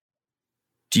again.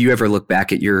 Do you ever look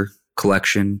back at your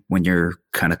collection when you're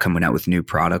kind of coming out with new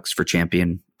products for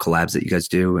Champion collabs that you guys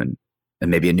do, and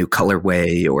maybe a new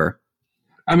colorway? Or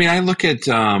I mean, I look at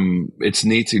it's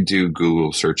neat to do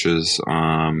Google searches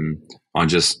on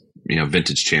just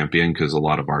vintage Champion, because a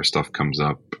lot of our stuff comes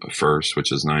up first,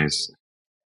 which is nice.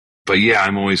 But yeah,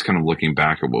 I'm always kind of looking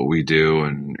back at what we do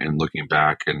and looking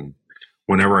back, and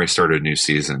whenever I start a new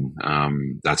season,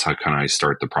 that's how kind of I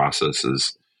start the process.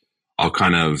 Is I'll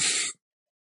kind of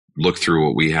look through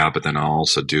what we have, but then I'll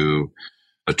also do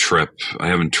a trip. I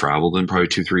haven't traveled in probably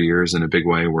 2-3 years in a big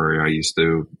way, where I used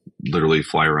to literally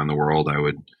fly around the world. I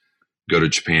would go to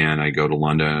Japan, I go to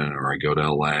London, or I go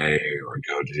to LA, or I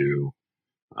go to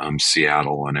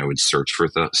Seattle, and I would search for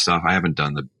stuff. I haven't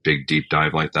done the big deep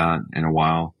dive like that in a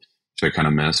while, which I kind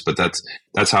of miss. But that's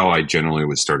how I generally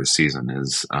would start a season.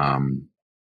 Is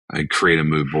I create a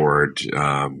mood board.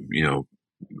 I'm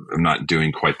not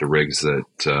doing quite the rigs that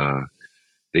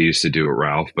they used to do at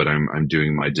Ralph, but I'm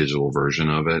doing my digital version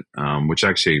of it, which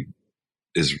actually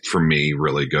is for me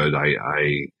really good.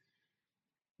 I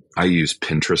use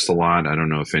Pinterest a lot. I don't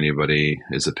know if anybody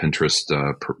is a Pinterest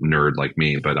nerd like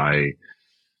me, but I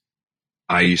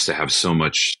used to have so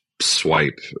much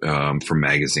swipe from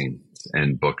magazines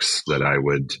and books that I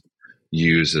would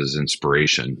use as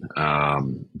inspiration.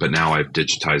 But now I've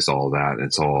digitized all that.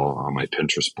 It's all on my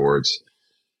Pinterest boards.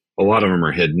 A lot of them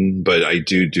are hidden, but I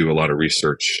do a lot of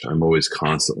research. I'm always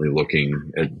constantly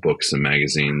looking at books and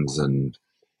magazines and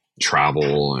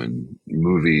travel and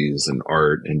movies and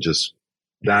art, and just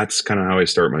that's kind of how I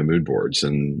start my mood boards.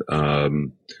 And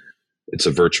it's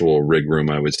a virtual rig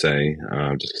room, I would say,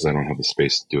 just because I don't have the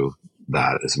space to do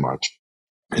that as much.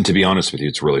 And to be honest with you,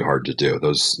 it's really hard to do.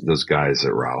 Those guys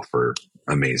at Ralph are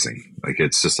amazing. Like,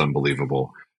 it's just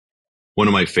unbelievable. One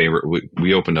of my favorite,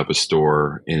 we opened up a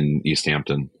store in East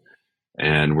Hampton,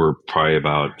 and we're probably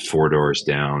about 4 doors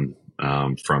down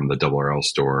from the Double RL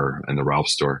store and the Ralph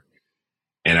store.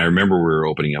 And I remember we were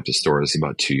opening up the store, this is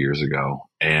about 2 years ago.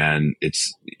 And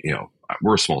it's,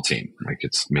 we're a small team. Like,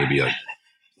 it's maybe like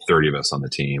 30 of us on the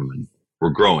team, and we're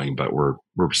growing, but we're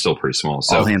still pretty small.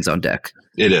 So all hands on deck.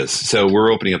 It is. So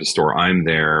we're opening up the store. I'm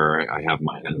there. I have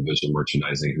my head of visual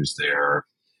merchandising who's there.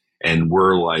 And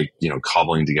we're like,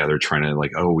 cobbling together, trying to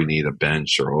like, oh, we need a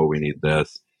bench, or, oh, we need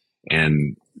this.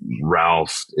 And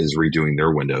Ralph is redoing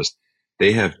their windows.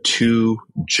 They have 2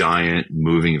 giant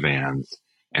moving vans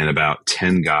and about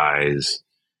 10 guys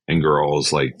and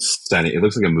girls, like, standing. It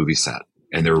looks like a movie set.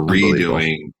 And they're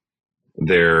redoing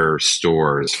their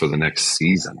stores for the next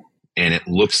season. And it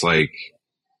looks like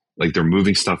they're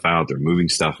moving stuff out, they're moving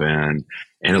stuff in,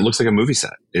 and it looks like a movie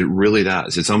set. It really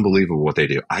does. It's unbelievable what they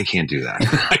do. I can't do that.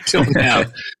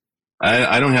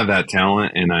 I don't have that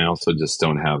talent, and I also just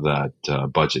don't have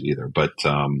that budget either. But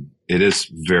it is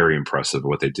very impressive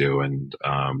what they do, and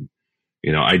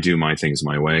I do my things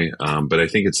my way. But I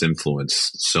think it's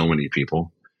influenced so many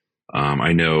people.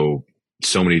 I know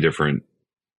so many different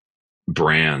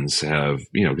brands have,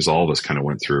 because all of us kind of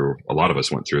a lot of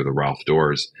us went through the Ralph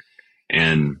doors,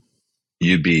 and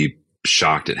you'd be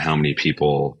shocked at how many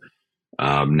people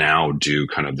now do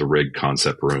kind of the rig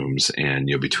concept rooms. And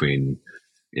between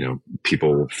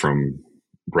people from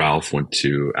Ralph went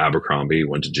to Abercrombie,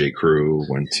 went to J.Crew,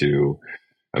 went to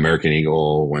American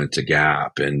Eagle, went to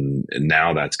Gap, and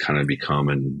now that's kind of become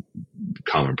a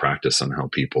common practice on how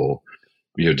people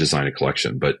design a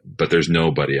collection. But there's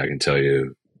nobody, I can tell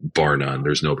you, bar none,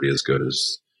 there's nobody as good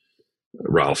as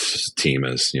Ralph's team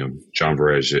is. John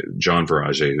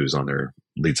Virage, who's on there,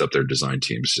 leads up their design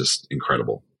team, is just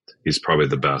incredible. He's probably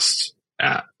the best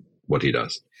at what he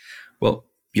does. Well,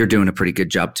 you're doing a pretty good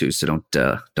job too, so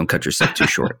don't cut yourself too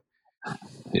short.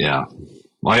 Yeah,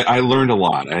 well, I learned a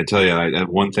lot. I tell you,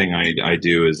 one thing I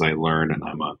do is I learn, and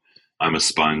I'm a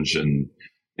sponge, and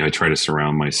I try to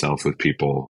surround myself with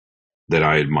people that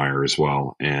I admire as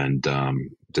well. And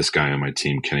this guy on my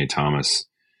team, Kenny Thomas,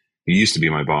 he used to be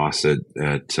my boss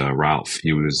at Ralph.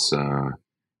 He was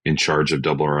in charge of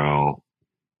Double RL,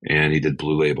 and he did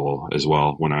Blue Label as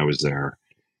well when I was there.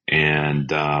 And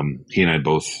he and I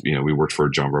both, we worked for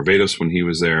John Varvatos when he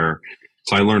was there.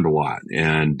 So I learned a lot.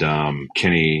 And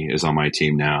Kenny is on my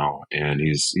team now, and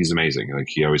he's amazing. Like,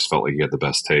 he always felt like he had the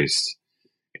best taste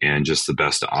and just the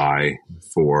best eye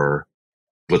for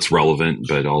what's relevant,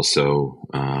 but also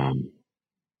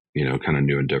kind of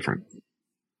new and different.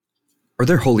 Are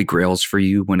there holy grails for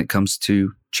you when it comes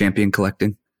to champion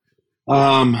collecting?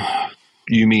 Um,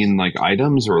 you mean like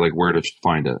items or like where to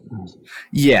find it?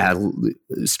 Yeah,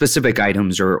 specific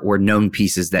items or known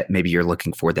pieces that maybe you're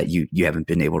looking for that you haven't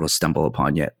been able to stumble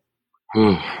upon yet.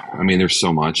 I mean, there's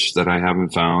so much that I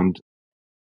haven't found.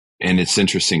 And it's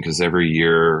interesting because every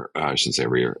year, I shouldn't say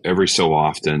every year, every so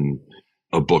often,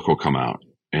 a book will come out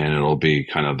and it'll be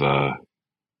kind of a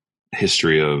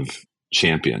history of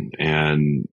champion,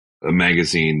 and a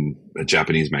magazine, a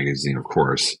Japanese magazine, of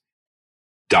course,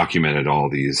 documented all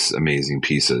these amazing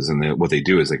pieces. And what they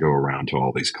do is they go around to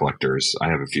all these collectors. I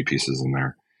have a few pieces in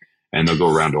there, and they'll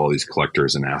go around to all these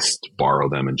collectors and ask to borrow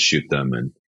them and shoot them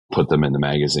and put them in the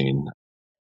magazine.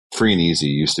 Free and Easy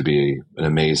used to be an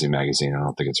amazing magazine. I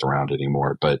don't think it's around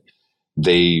anymore, but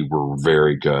they were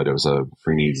very good. It was a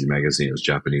Free and Easy magazine. It was a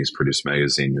Japanese produced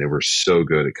magazine. They were so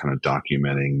good at kind of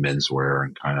documenting menswear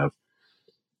and kind of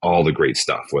all the great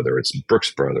stuff, whether it's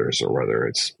Brooks Brothers or whether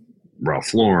it's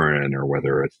Ralph Lauren or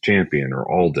whether it's Champion or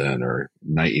Alden or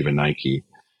even Nike.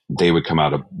 They would come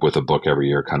out with a book every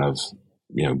year, kind of,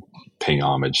 paying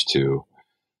homage to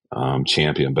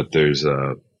Champion. But there's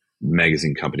a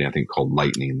magazine company, I think, called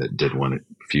Lightning that did one a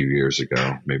few years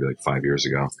ago, maybe like 5 years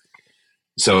ago.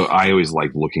 So I always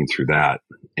like looking through that.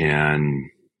 And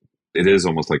it is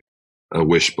almost like a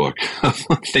wish book of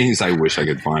things I wish I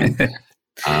could find.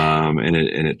 And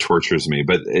it tortures me,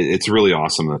 but it's really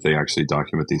awesome that they actually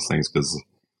document these things because,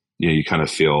 you kind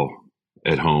of feel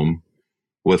at home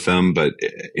with them. But,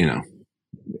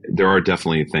 there are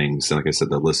definitely things. And like I said,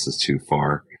 the list is too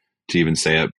far to even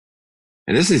say it.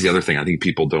 And this is the other thing I think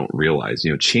people don't realize.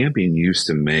 Champion used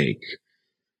to make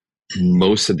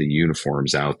most of the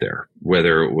uniforms out there,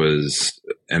 whether it was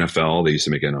NFL, they used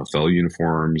to make NFL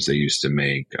uniforms. They used to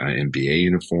make NBA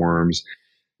uniforms.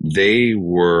 They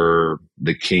were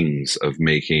the kings of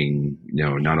making,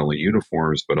 not only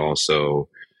uniforms, but also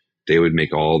they would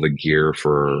make all the gear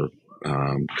for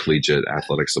collegiate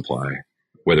athletic supply,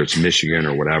 whether it's Michigan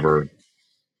or whatever.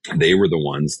 They were the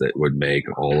ones that would make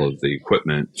all of the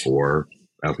equipment for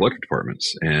athletic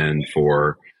departments and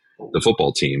for the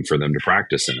football team for them to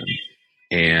practice in.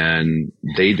 And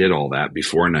they did all that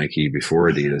before Nike, before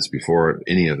Adidas, before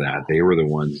any of that. They were the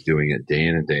ones doing it day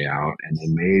in and day out. And they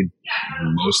made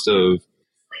most of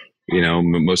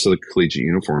the collegiate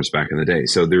uniforms back in the day.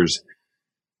 So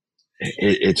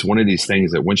it's one of these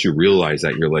things that once you realize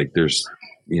that, you're like, there's,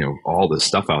 all this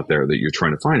stuff out there that you're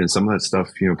trying to find. And some of that stuff,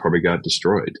 probably got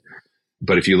destroyed.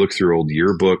 But if you look through old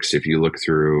yearbooks, if you look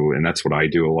through, and that's what I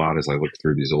do a lot, is I look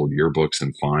through these old yearbooks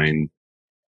and find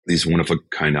these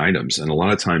one-of-a-kind items. And a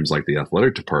lot of times, like the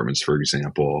athletic departments, for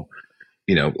example,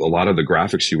 a lot of the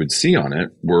graphics you would see on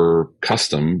it were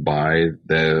custom by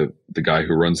the guy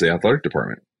who runs the athletic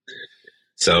department.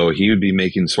 So he would be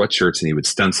making sweatshirts and he would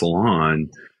stencil on,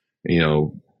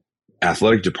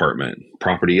 athletic department,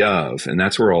 property of, and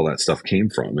that's where all that stuff came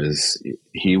from, is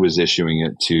he was issuing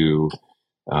it to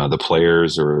the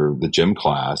players or the gym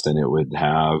class, and it would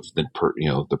have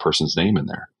the person's name in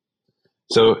there.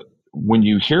 So when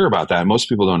you hear about that, most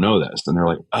people don't know this, and they're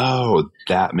like, oh,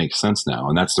 that makes sense now.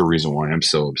 And that's the reason why I'm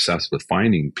so obsessed with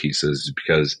finding pieces,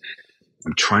 because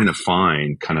I'm trying to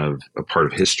find kind of a part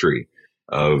of history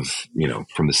of,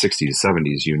 from the 60s,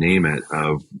 70s, you name it,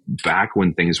 of back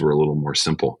when things were a little more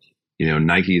simple.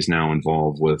 Nike is now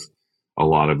involved with a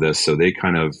lot of this. So they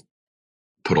kind of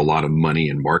put a lot of money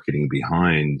and marketing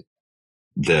behind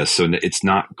this. So it's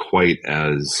not quite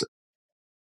as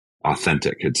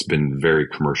authentic. It's been very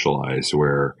commercialized,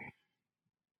 where,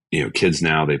 kids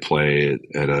now, they play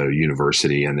at a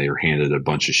university and they're handed a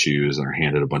bunch of shoes and they're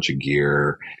handed a bunch of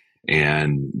gear,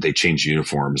 and they change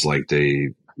uniforms like they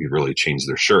really change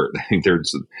their shirt. I think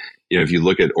there's, if you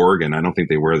look at Oregon, I don't think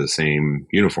they wear the same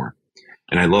uniform.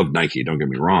 And I love Nike, don't get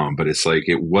me wrong, but it's like,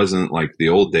 it wasn't like the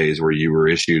old days where you were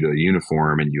issued a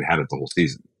uniform and you had it the whole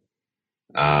season.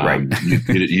 Right.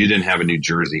 you didn't have a new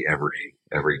jersey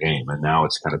every game. And now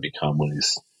it's kind of become one of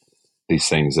these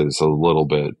things that is a little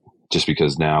bit, just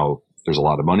because now there's a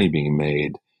lot of money being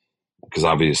made, because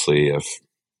obviously if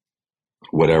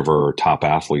whatever top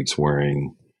athlete's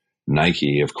wearing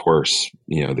Nike, of course,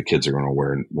 the kids are going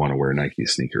to want to wear Nike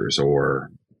sneakers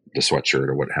or the sweatshirt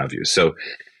or what have you. So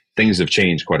things have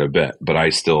changed quite a bit, but I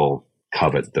still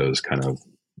covet those kind of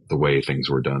the way things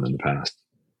were done in the past.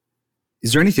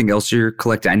 Is there anything else you're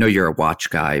collecting? I know you're a watch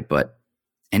guy, but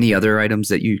any other items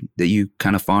that you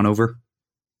kind of fawn over?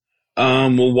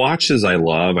 Well, watches I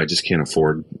love. I just can't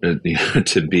afford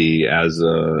to be as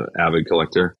a avid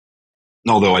collector.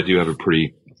 Although I do have a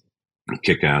pretty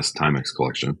kick-ass Timex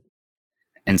collection.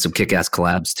 And some kick-ass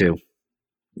collabs too.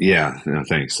 Yeah, no,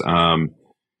 thanks.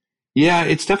 Yeah,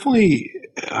 it's definitely.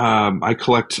 I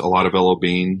collect a lot of LL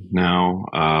Bean now.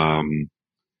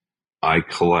 I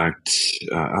collect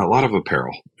a lot of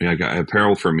apparel.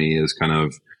 Apparel for me is kind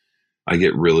of. I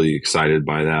get really excited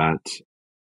by that.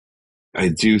 I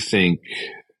do think,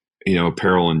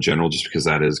 apparel in general, just because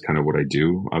that is kind of what I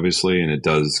do, obviously, and it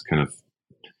does kind of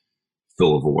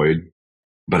fill a void.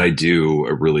 But I do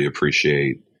really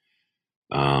appreciate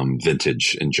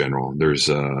vintage in general.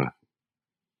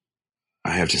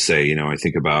 I have to say, I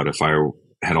think about if I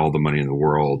had all the money in the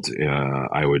world,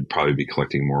 I would probably be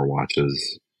collecting more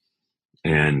watches,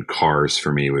 and cars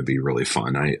for me would be really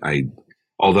fun.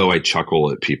 Although I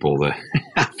chuckle at people that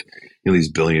have, these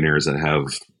billionaires that have,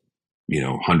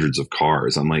 hundreds of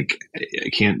cars. I'm like, I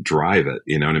can't drive it.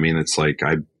 You know what I mean? It's like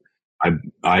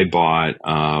I bought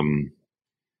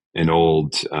an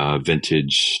old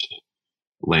vintage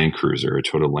Land Cruiser, a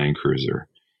Toyota Land Cruiser,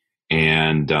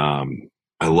 and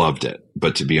I loved it.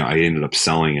 But I ended up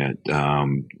selling it.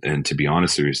 And to be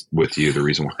honest with you, the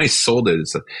reason why I sold it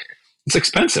is that it's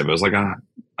expensive. It was like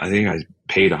I think I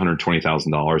paid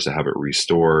 $120,000 to have it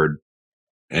restored,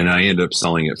 and I ended up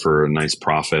selling it for a nice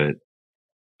profit.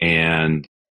 And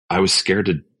I was scared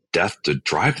to death to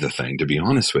drive the thing, to be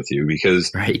honest with you,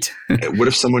 because Right. what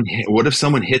if someone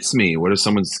hits me? What if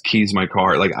someone keys my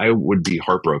car? Like, I would be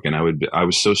heartbroken. I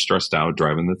was so stressed out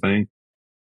driving the thing.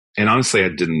 And honestly, I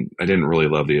didn't really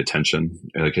love the attention,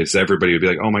 because everybody would be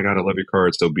like, "Oh my God, I love your car.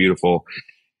 It's so beautiful."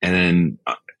 And then,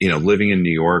 living in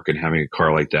New York and having a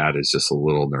car like that is just a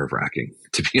little nerve wracking,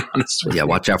 to be honest with you. Yeah,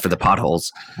 watch out for the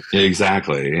potholes.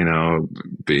 Exactly.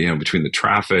 Between the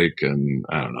traffic and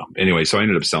I don't know. Anyway, so I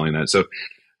ended up selling that. So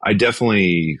I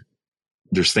definitely,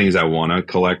 there's things I want to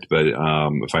collect, but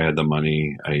if I had the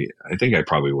money, I think I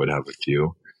probably would have a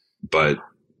few. But,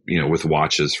 with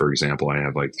watches, for example, I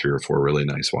have like 3 or 4 really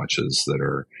nice watches that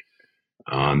are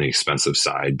on the expensive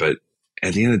side. But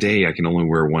at the end of the day, I can only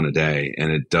wear one a day.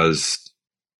 And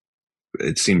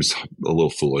it seems a little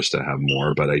foolish to have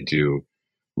more, but I do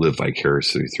live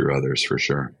vicariously through others for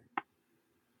sure.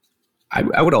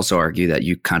 I would also argue that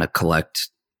you kind of collect,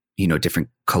 different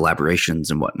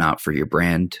collaborations and whatnot for your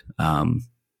brand.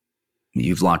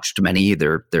 You've launched many;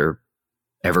 they're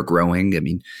ever growing. I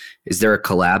mean, is there a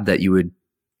collab that you would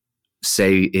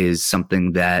say is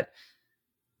something that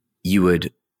you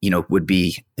would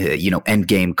be end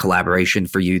game collaboration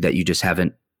for you that you just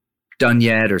haven't done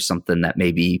yet, or something that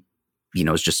maybe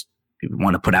is just you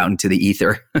want to put out into the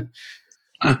ether?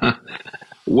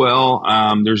 Well,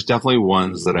 there's definitely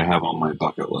ones that I have on my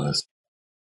bucket list.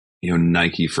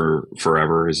 Nike for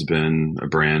forever has been a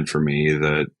brand for me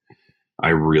that I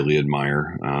really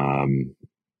admire.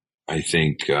 I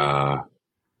think, I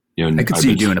could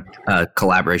see you doing a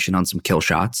collaboration on some kill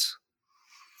shots.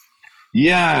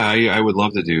 Yeah, I would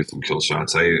love to do some kill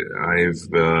shots.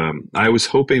 I was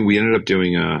hoping we ended up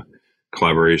doing a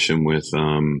collaboration with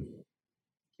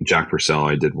Jack Purcell.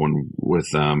 I did one with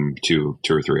two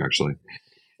or three actually.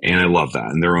 And I love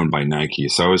that. And they're owned by Nike.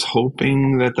 So I was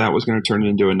hoping that was going to turn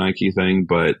into a Nike thing,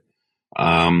 but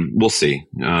we'll see.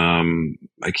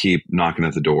 I keep knocking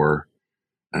at the door.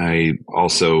 I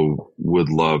also would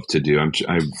love to do,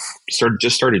 I've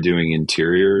started doing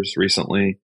interiors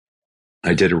recently.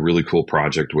 I did a really cool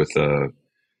project with a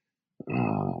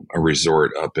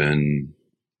resort up in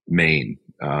Maine.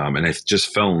 And I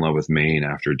just fell in love with Maine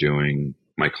after doing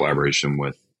my collaboration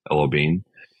with LL Bean.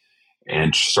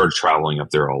 And started traveling up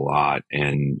there a lot.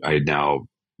 And I now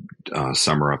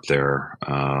summer up there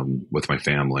with my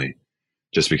family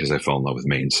just because I fell in love with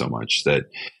Maine so much. So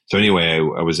anyway,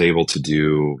 I was able to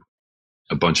do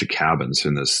a bunch of cabins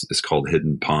in this. It's called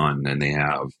Hidden Pond, and they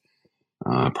have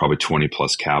probably 20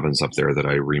 plus cabins up there that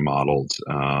I remodeled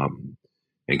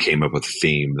and came up with a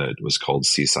theme that was called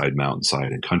Seaside,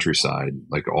 Mountainside, and Countryside,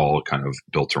 like all kind of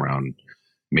built around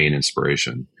Maine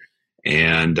inspiration.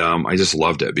 And I just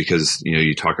loved it because,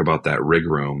 you talk about that rig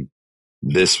room.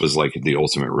 This was like the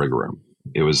ultimate rig room.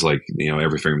 It was like,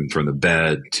 everything from the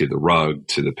bed to the rug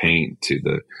to the paint to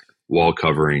the wall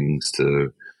coverings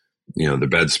to, the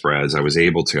bedspreads. I was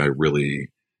able to really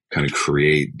kind of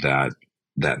create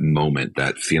that moment,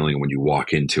 that feeling when you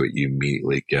walk into it, you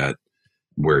immediately get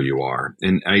where you are.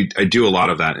 And I do a lot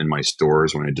of that in my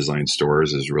stores when I design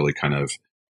stores, is really kind of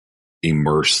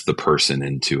immerse the person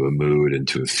into a mood,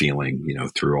 into a feeling,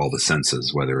 through all the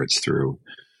senses, whether it's through,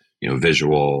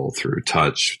 visual, through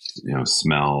touch,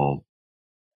 smell,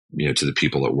 to the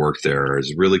people that work there,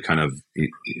 is really kind of,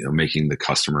 making the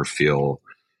customer feel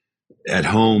at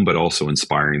home, but also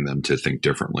inspiring them to think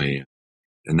differently.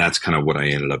 And that's kind of what I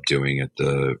ended up doing at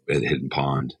Hidden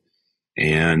Pond.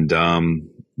 And,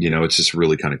 it's just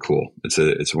really kind of cool.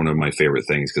 It's one of my favorite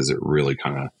things because it really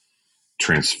kind of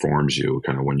transforms you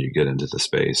kind of when you get into the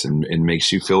space and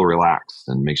makes you feel relaxed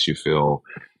and makes you feel,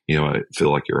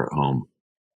 feel like you're at home.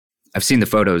 I've seen the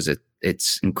photos.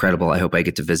 It's incredible. I hope I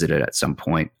get to visit it at some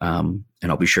point. And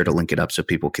I'll be sure to link it up so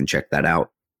people can check that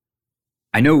out.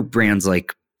 I know brands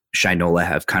like Shinola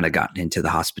have kind of gotten into the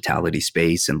hospitality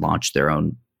space and launched their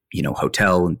own,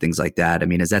 hotel and things like that. I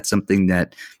mean, is that something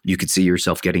that you could see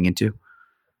yourself getting into?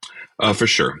 For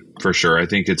sure. For sure. I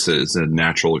think it's a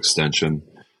natural extension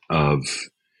of,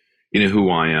 who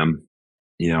I am.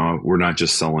 We're not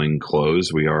just selling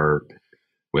clothes. We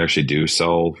actually do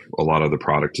sell a lot of the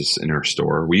product in our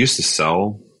store. We used to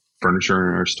sell furniture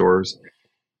in our stores,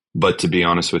 but to be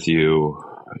honest with you,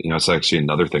 it's actually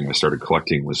another thing I started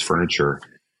collecting was furniture,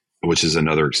 which is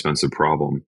another expensive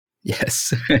problem.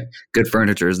 Yes. Good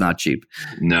furniture is not cheap.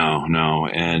 No.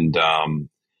 And,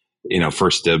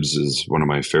 First Dibs is one of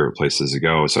my favorite places to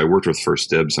go. So I worked with First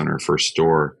Dibs on our first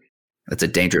store. That's a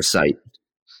dangerous site.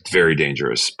 It's very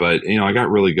dangerous, but, I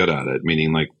got really good at it,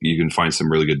 meaning like you can find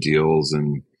some really good deals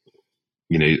and,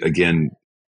 again,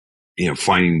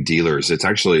 finding dealers. It's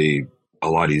actually a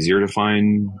lot easier to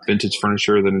find vintage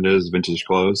furniture than it is vintage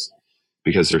clothes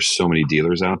because there's so many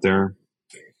dealers out there.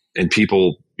 And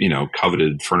people,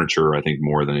 coveted furniture, I think,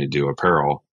 more than they do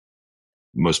apparel.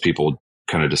 Most people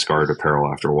kind of discard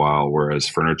apparel after a while, whereas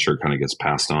furniture kind of gets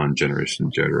passed on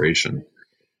generation to generation.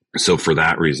 So for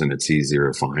that reason, it's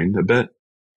easier to find a bit.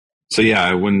 So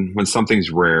yeah, when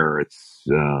something's rare, it's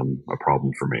a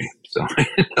problem for me. So I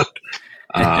ended up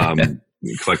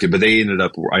collected, but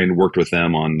I worked with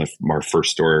them on our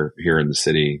first store here in the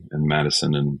city in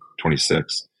Madison in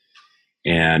 26.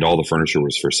 And all the furniture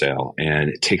was for sale, and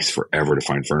it takes forever to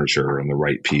find furniture and the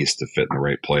right piece to fit in the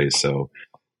right place. So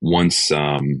once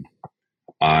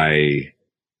I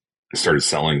started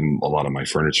selling a lot of my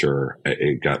furniture,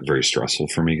 it got very stressful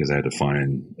for me because I had to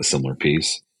find a similar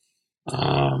piece.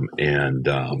 And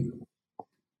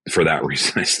for that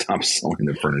reason, I stopped selling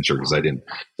the furniture because I didn't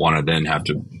want to then have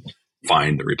to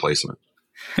find the replacement.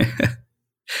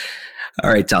 All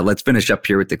right, Todd, let's finish up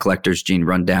here with the Collector's Gene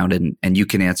rundown, and you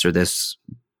can answer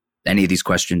any of these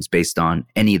questions based on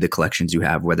any of the collections you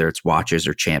have, whether it's watches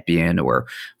or Champion or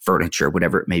furniture,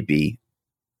 whatever it may be,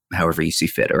 however you see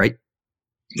fit, all right?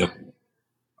 Yep.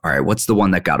 All right, what's the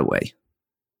one that got away?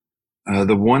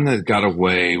 The one that got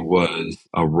away was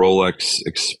a Rolex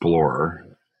Explorer,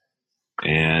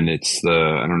 and it's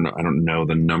I don't know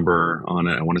the number on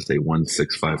it. I want to say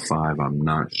 1655. I'm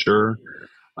not sure.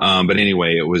 But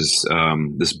anyway, it was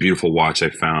this beautiful watch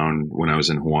I found when I was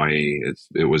in Hawaii.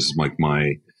 It was like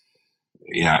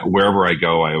wherever I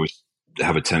go, I always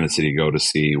have a tendency to go to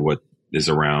see what is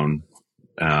around.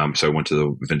 So I went to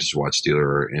the vintage watch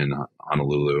dealer in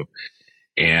Honolulu,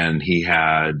 and he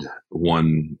had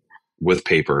one with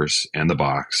papers and the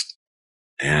box.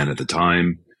 And at the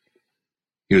time,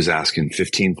 he was asking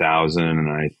 $15,000,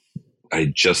 and I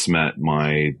just met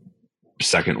my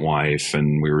second wife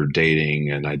and we were dating,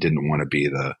 and I didn't want to be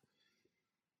the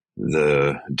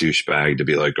douchebag to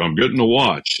be like, I'm getting a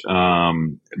watch.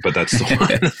 But that's the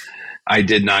one I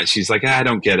did not. She's like, I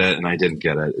don't get it. And I didn't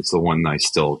get it. It's the one I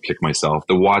still kick myself.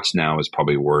 The watch now is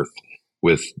probably worth,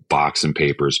 with box and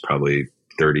papers, probably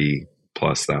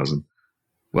 30,000+.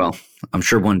 Well, I'm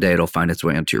sure one day it'll find its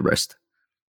way onto your wrist.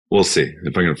 We'll see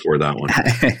if I can afford that one.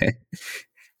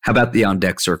 How about the on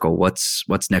deck circle?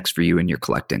 What's next for you in your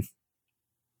collecting?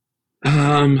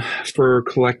 For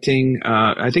collecting,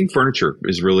 I think furniture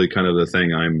is really kind of the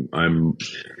thing. I'm,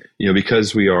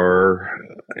 because we are,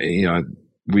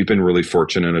 we've been really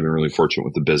fortunate. I've been really fortunate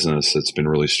with the business. It's been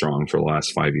really strong for the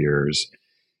last 5 years,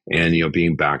 and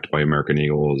being backed by American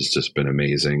Eagle has just been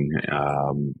amazing.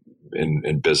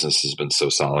 And business has been so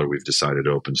solid. We've decided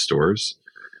to open stores,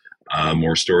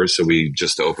 more stores. So we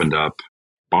just opened up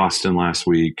Boston last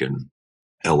week, and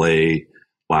LA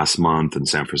last month, and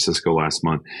San Francisco last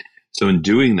month. So in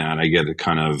doing that, I get to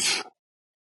kind of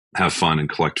have fun and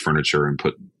collect furniture and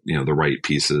put, the right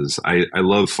pieces. I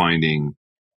love finding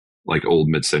like old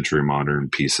mid-century modern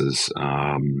pieces.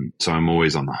 So I'm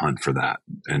always on the hunt for that.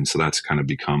 And so that's kind of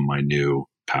become my new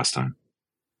pastime.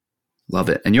 Love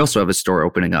it. And you also have a store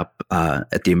opening up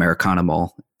at the Americana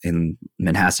Mall in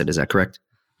Manhasset. Is that correct?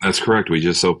 That's correct. We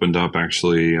just opened up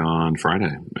actually on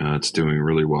Friday. It's doing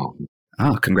really well.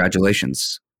 Oh,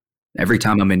 congratulations. Every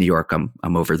time I'm in New York,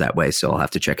 I'm over that way, so I'll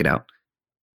have to check it out.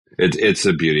 It's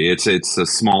a beauty. It's a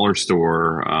smaller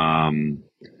store,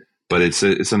 but it's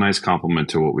a nice complement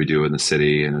to what we do in the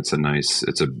city, and it's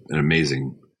an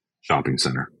amazing shopping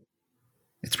center.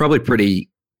 It's probably pretty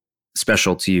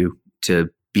special to you to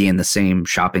be in the same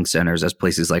shopping centers as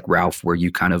places like Ralph, where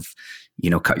you kind of,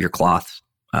 cut your cloth,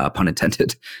 pun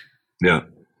intended. Yeah.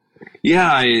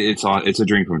 Yeah. It's a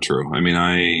dream come true. I mean,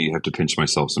 I have to pinch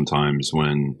myself sometimes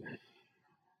when,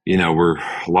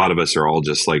 a lot of us are all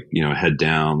just like, head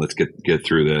down, let's get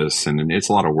through this. And it's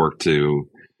a lot of work to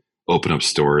open up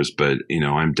stores, but,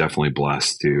 I'm definitely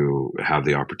blessed to have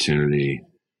the opportunity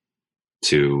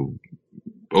to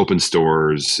open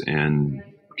stores and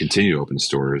continue to open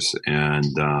stores.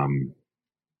 And,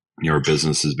 our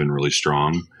business has been really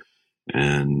strong,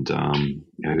 and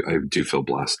I do feel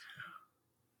blessed.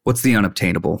 What's the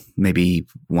unobtainable? Maybe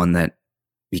one that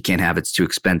you can't have, it's too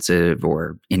expensive,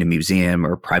 or in a museum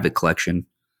or a private collection?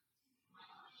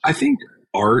 I think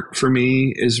art for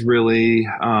me is really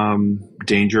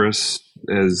dangerous.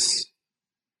 As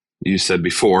you said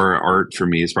before, art for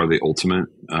me is probably the ultimate.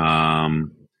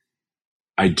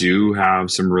 I do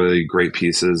have some really great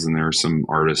pieces, and there are some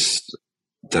artists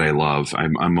that I love.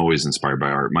 I'm always inspired by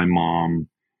art. My mom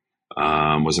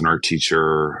was an art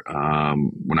teacher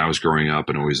when I was growing up,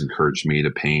 and always encouraged me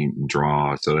to paint and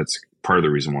draw. So that's part of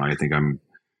the reason why I think I'm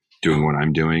doing what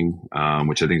I'm doing,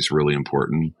 which I think is really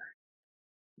important.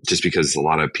 Just because a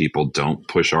lot of people don't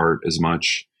push art as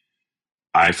much.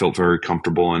 I felt very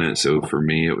comfortable in it. So for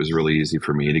me, it was really easy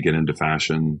for me to get into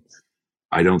fashion.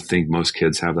 I don't think most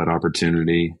kids have that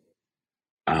opportunity.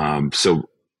 So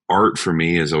art for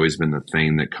me has always been the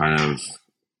thing that kind of,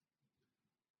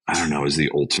 I don't know, is the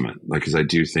ultimate. Like, cause I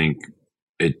do think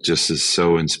it just is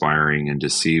so inspiring, and to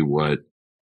see what,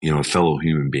 a fellow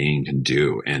human being can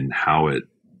do and how it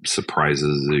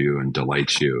surprises you and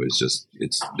delights you is just,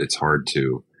 it's hard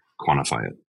to quantify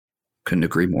it. Couldn't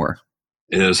agree more.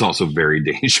 It is also very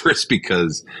dangerous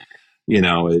because,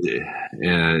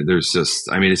 there's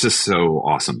just, I mean, it's just so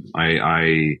awesome.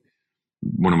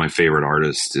 One of my favorite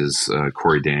artists is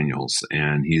Corey Daniels,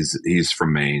 and he's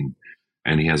from Maine,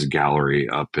 and he has a gallery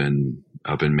up in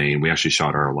Maine. We actually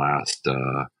shot our last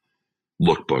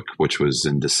lookbook, which was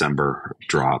in December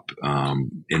drop,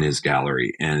 in his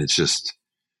gallery, and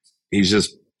he's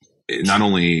just not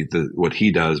only what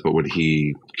he does, but what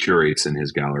he curates in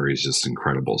his gallery is just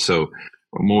incredible. So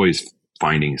I'm always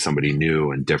finding somebody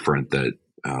new and different that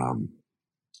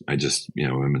I just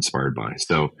am inspired by.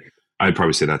 So I'd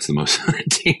probably say that's the most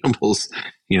attainables,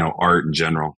 art in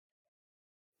general.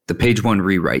 The page one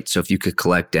rewrite. So if you could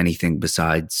collect anything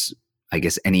besides, I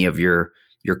guess, any of your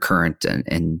current,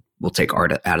 and we'll take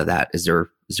art out of that, is there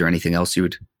anything else you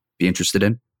would be interested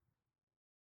in?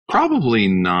 Probably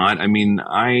not. I mean,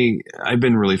 I've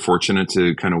been really fortunate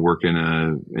to kind of work in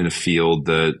a field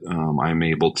that I'm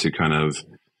able to kind of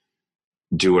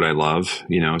do what I love,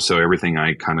 so everything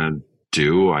I kind of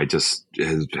do, I just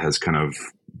has kind of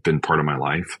been part of my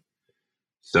life.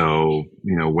 So,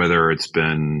 whether it's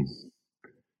been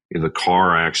the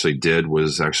car I actually did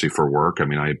was actually for work. I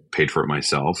mean, I paid for it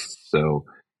myself. So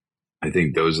I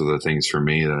think those are the things for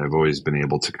me that I've always been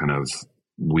able to kind of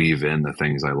weave in the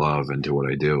things I love into what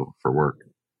I do for work.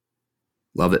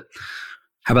 Love it.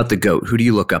 How about the GOAT? Who do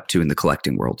you look up to in the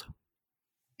collecting world?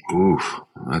 Ooh,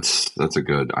 that's a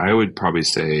good. I would probably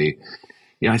say,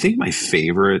 I think my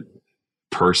favorite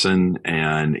person,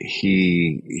 and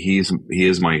he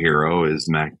is my hero, is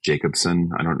Matt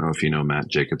Jacobson. I don't know if you know Matt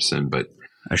Jacobson, but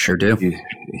I sure do.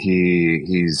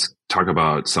 He's talk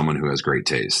about someone who has great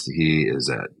taste. He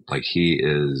is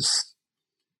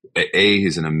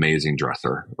he's an amazing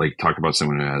dresser. Like, talk about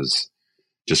someone who has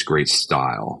just great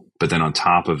style. But then on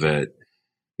top of it,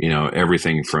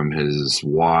 everything from his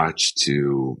watch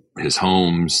to his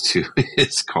homes to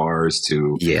his cars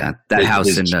to that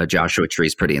house in Joshua Tree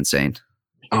is pretty insane.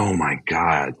 Oh my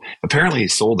God! Apparently he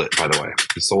sold it. By the way,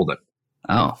 he sold it.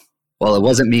 Oh, well, it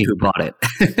wasn't me who bought it.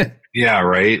 Yeah,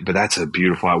 right. But that's a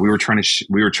beautiful. We were trying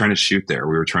to shoot there.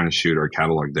 We were trying to shoot our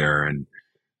catalog there, and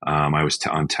I was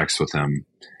on text with him,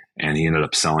 and he ended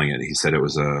up selling it. He said it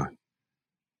was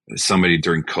somebody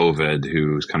during COVID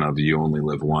who's kind of, you only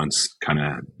live once, kind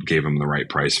of gave him the right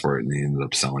price for it, and he ended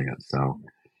up selling it. So,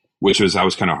 I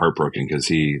was kind of heartbroken because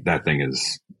that thing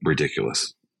is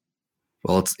ridiculous.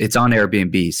 Well, it's on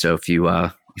Airbnb, so if you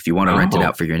want to rent it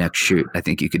out for your next shoot, I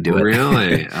think you could do it.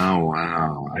 Really? Oh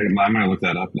wow! I'm gonna look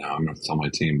that up now. I'm gonna tell my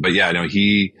team. But yeah, no,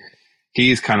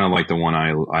 he's kind of like the one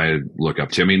I look up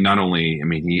to. I mean,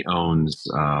 he owns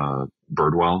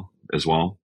Birdwell as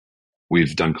well.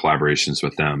 We've done collaborations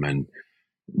with them, and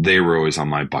they were always on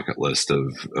my bucket list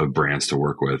of brands to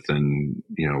work with. And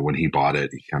when he bought it,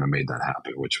 he kind of made that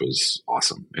happen, which was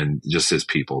awesome. And just his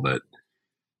people that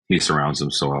he surrounds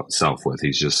himself with,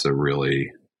 he's just a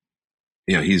really,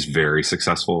 he's very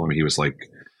successful. I mean, he was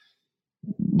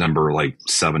number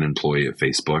 7 employee at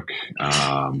Facebook.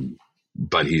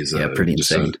 but he's pretty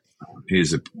insane.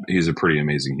 He's a pretty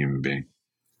amazing human being.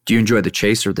 Do you enjoy the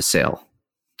chase or the sale?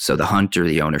 So the hunt or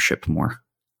the ownership more?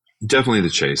 Definitely the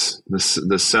chase. The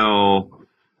sell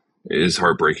is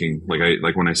heartbreaking.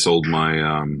 Like when I sold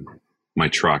my my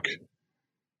truck,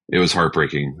 it was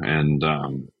heartbreaking, and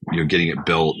getting it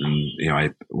built,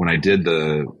 and when I did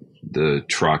the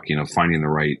truck, finding the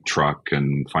right truck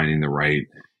and finding the right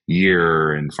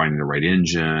year and finding the right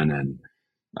engine, and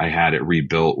I had it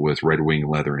rebuilt with Red Wing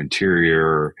leather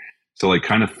interior. So like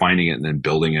kind of finding it and then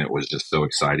building it was just so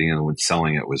exciting, and when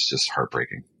selling it was just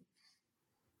heartbreaking.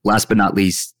 Last but not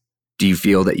least, do you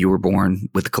feel that you were born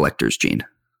with the collector's gene?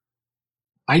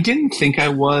 I didn't think I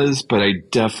was, but I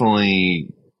definitely,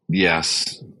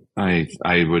 yes, I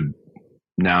would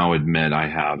now admit I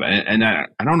have. And I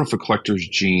don't know if a collector's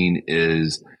gene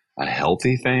is a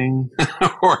healthy thing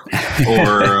or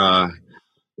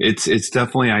it's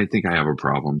definitely, I think I have a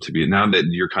problem now that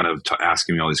you're kind of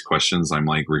asking me all these questions. I'm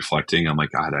like reflecting. I'm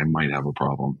like, God, I might have a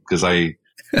problem because I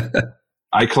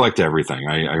collect everything.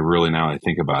 I really, now I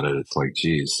think about it, it's like,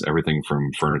 geez, everything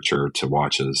from furniture to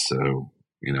watches. So,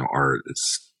 art,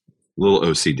 it's a little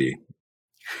OCD.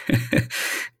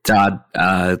 Todd,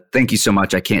 thank you so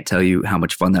much. I can't tell you how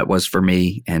much fun that was for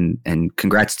me, and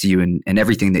congrats to you and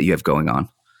everything that you have going on.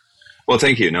 Well,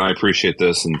 thank you. No, I appreciate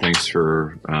this. And thanks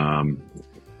for,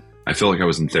 I feel like I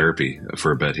was in therapy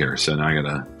for a bit here. So now I got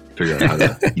to figure out how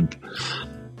to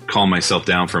calm myself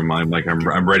down from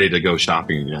I'm ready to go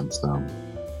shopping again. So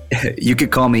you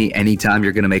could call me anytime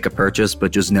you're going to make a purchase,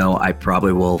 but just know I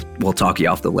probably will talk you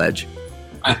off the ledge.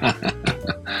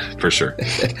 For sure.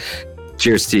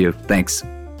 Cheers to you. Thanks.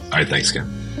 All right. Thanks, Ken.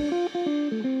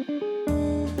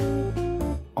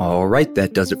 All right.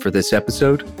 That does it for this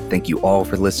episode. Thank you all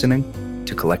for listening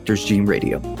to Collector's Gene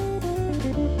Radio.